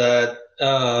was that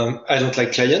I don't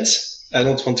like clients. I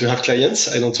don't want to have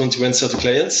clients. I don't want to answer to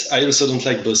clients. I also don't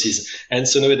like bosses. And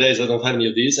so nowadays I don't have any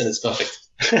of these, and it's perfect.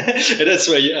 And that's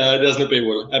why there's no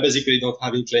paywall. I basically don't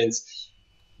have any clients.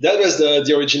 That was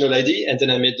the original idea. And then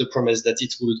I made the promise that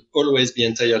it would always be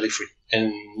entirely free.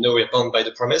 And now we're bound by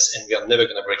the promise, and we are never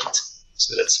going to break it.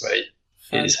 So that's why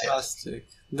it is higher. Fantastic.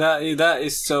 That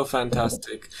is so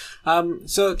fantastic.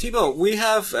 So Thibaut, we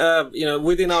have,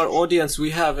 within our audience,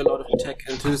 we have a lot of tech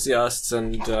enthusiasts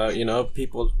and,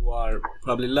 people who are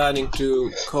probably learning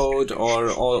to code or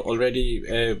already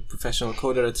a professional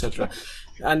coder, etc.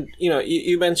 And,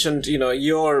 you mentioned,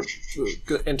 you're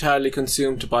entirely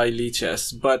consumed by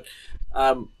Lichess, but,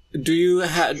 do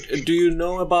you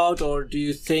know about, or do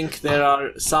you think there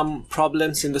are some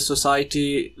problems in the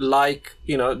society like,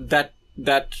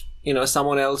 that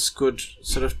someone else could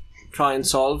sort of try and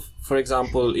solve? For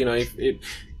example,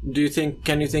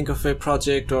 can you think of a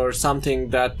project or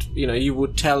something that, you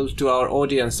would tell to our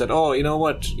audience that, oh, you know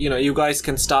what, you guys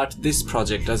can start this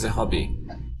project as a hobby?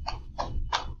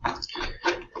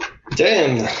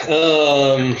 Damn.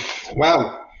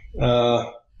 Wow.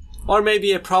 Or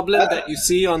maybe a problem that you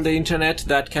see on the internet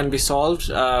that can be solved.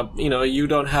 You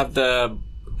don't have the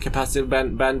capacity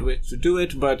bandwidth to do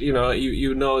it, but you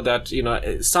know that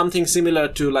something similar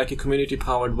to like a community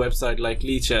powered website like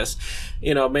Lichess,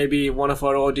 maybe one of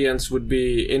our audience would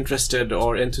be interested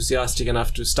or enthusiastic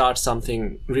enough to start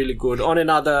something really good on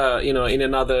another in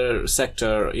another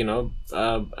sector,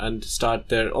 and start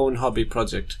their own hobby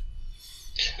project.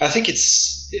 I think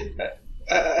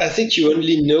you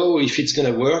only know if it's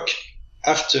going to work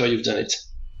after you've done it.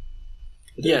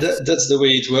 Yes. That's the way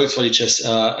it worked for Lichess.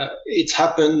 It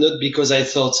happened not because I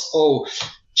thought,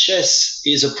 chess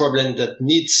is a problem that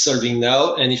needs solving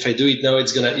now, and if I do it now,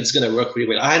 it's gonna work really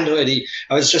well. I had no idea.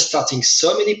 I was just starting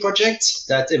so many projects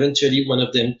that eventually one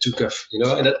of them took off,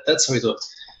 and that's how it worked.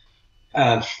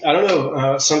 I don't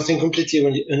know. Something completely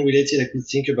unrelated I could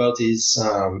think about is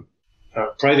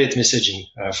private messaging,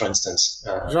 for instance.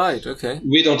 Right. Okay.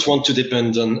 We don't want to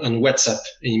depend on WhatsApp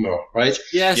anymore, right?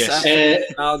 Yes.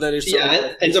 Now that is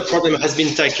and the problem has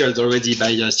been tackled already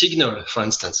by Signal, for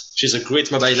instance, which is a great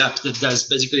mobile app that does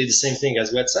basically the same thing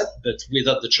as WhatsApp, but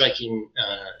without the tracking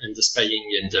and the spying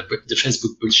and the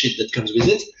Facebook bullshit that comes with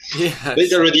it. Yes. But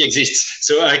it already exists.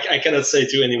 So I cannot say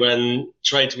to anyone,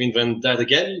 try to invent that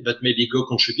again, but maybe go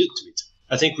contribute to it.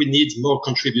 I think we need more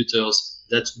contributors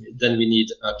than we need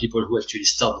people who actually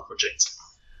start the project.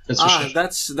 That's for sure.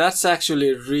 That's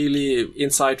actually really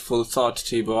insightful thought,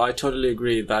 Thibaut. I totally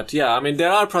agree that, there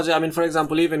are projects. For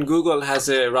example, even Google has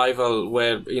a rival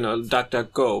where,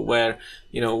 DuckDuckGo, where,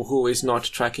 who is not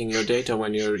tracking your data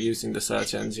when you're using the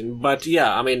search engine. But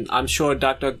I'm sure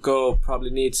DuckDuckGo probably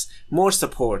needs more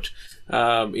support.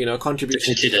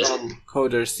 Contributions from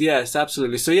coders. Yes,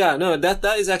 absolutely. So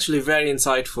that is actually very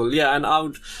insightful. Yeah. And I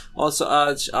would also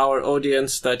urge our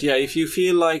audience that, if you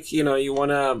feel like, you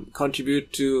want to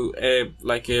contribute to a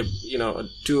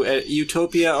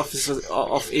utopia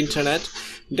of internet,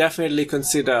 definitely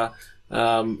consider,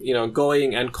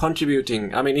 going and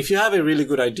contributing. If you have a really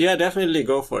good idea, definitely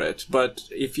go for it. But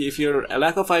if you're a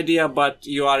lack of idea, but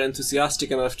you are enthusiastic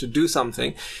enough to do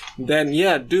something, then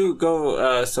do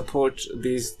go support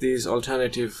these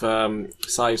alternative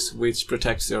sites which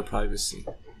protects your privacy.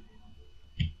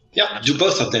 Yeah, do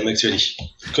both of them actually.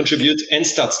 Contribute and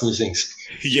start new things.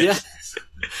 Yes.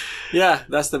 Yeah,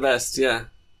 that's the best. Yeah.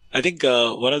 I think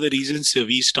one of the reasons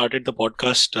we started the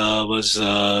podcast was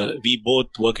we both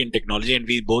work in technology, and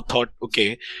we both thought,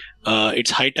 okay,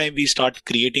 it's high time we start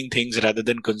creating things rather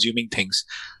than consuming things.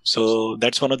 So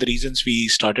that's one of the reasons we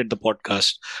started the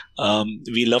podcast.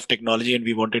 We love technology and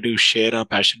we wanted to share our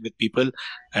passion with people.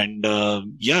 And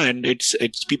and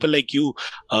it's people like you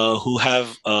who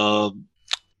have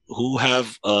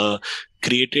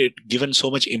given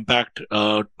so much impact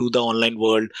to the online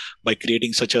world by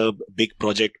creating such a big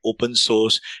project, open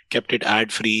source, kept it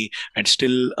ad free, and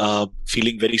still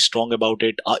feeling very strong about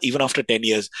it even after 10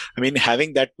 years.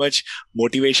 Having that much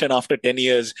motivation after 10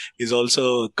 years is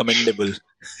also commendable.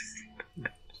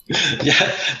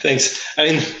 Yeah, thanks.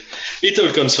 It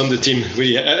all comes from the team,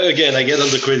 really. Again, I get all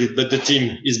the credit, but the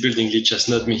team is building Lichess,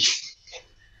 not me.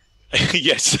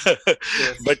 Yes.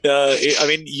 But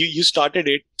you started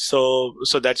it, so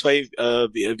that's why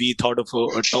we thought of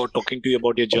talking to you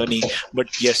about your journey. But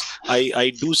yes,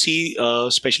 I do see,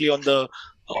 especially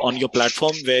on your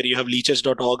platform where you have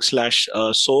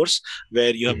lichess.org/source,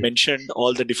 where you have mentioned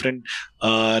all the different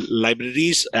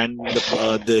libraries and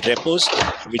the repos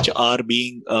which are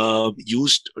being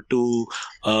used to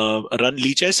run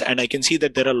Lichess. And I can see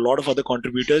that there are a lot of other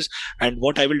contributors. And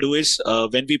what I will do is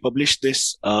when we publish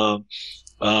this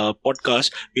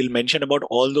podcast, we'll mention about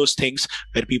all those things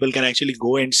where people can actually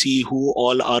go and see who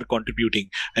all are contributing.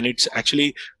 And it's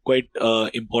actually quite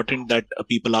important that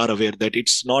people are aware that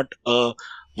it's not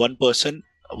one person's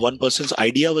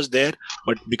idea was there,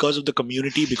 but because of the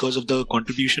community, because of the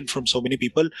contribution from so many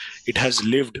people, it has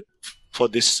lived for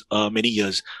this many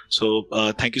years. So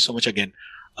thank you so much again.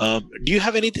 Do you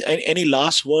have any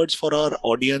last words for our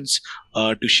audience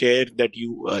to share that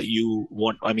you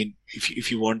want? If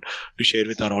you want to share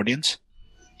with our audience.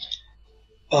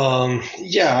 I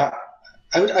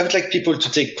would like people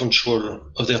to take control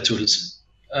of their tools.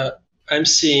 I'm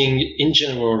seeing in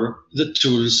general the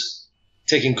tools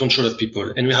taking control of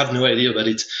people, and we have no idea about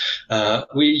it.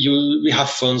 We have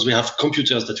phones, we have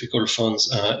computers that we call phones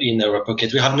in our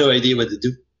pocket. We have no idea what they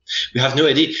do. We have no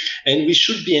idea, and we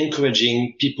should be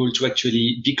encouraging people to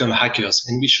actually become hackers,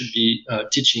 and we should be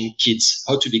teaching kids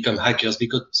how to become hackers,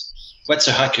 because what's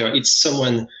a hacker? It's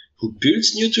someone who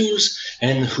builds new tools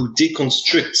and who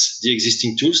deconstructs the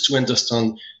existing tools to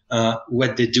understand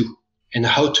what they do and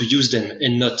how to use them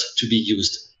and not to be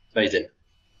used by them.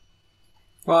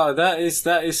 Wow, that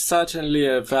is certainly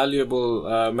a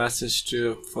valuable message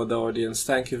for the audience.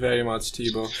 Thank you very much,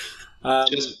 Thibaut.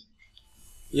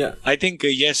 Yeah. I think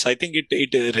yes, I think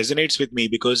it resonates with me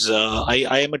because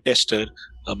I am a tester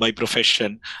by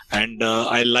profession, and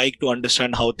I like to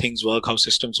understand how things work, how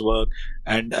systems work.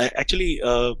 And me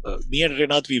and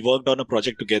Renath, we worked on a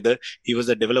project together. He was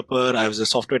a developer, I was a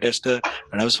software tester,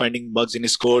 and I was finding bugs in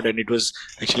his code, and it was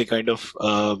actually kind of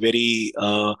very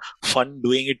fun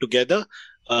doing it together.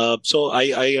 So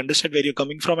I understand where you're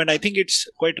coming from, and I think it's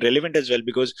quite relevant as well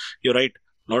because you're right.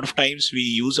 A lot of times we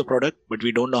use a product, but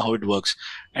we don't know how it works,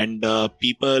 and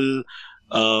people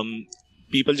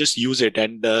just use it,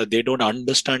 and they don't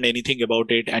understand anything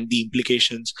about it and the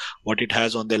implications, what it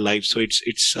has on their life. So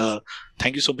it's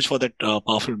thank you so much for that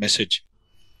powerful message.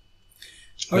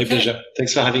 My pleasure.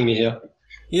 Thanks for having me here.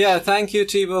 Yeah, thank you,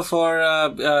 Thibaut, for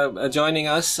joining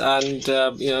us and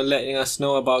letting us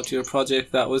know about your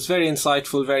project. That was very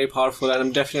insightful, very powerful, and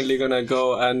I'm definitely gonna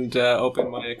go and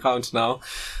open my account now.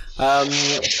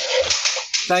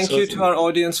 Thank you to our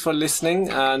audience for listening,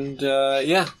 and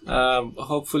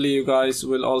hopefully you guys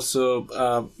will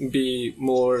also be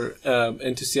more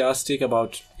enthusiastic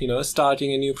about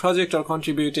starting a new project or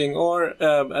contributing, or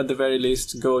at the very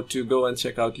least go and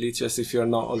check out Lichess if you're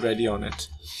not already on it.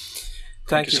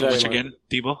 Thank you so much again,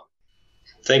 Thibaut.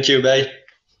 Thank you. Bye.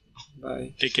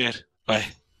 Bye. Take care. Bye.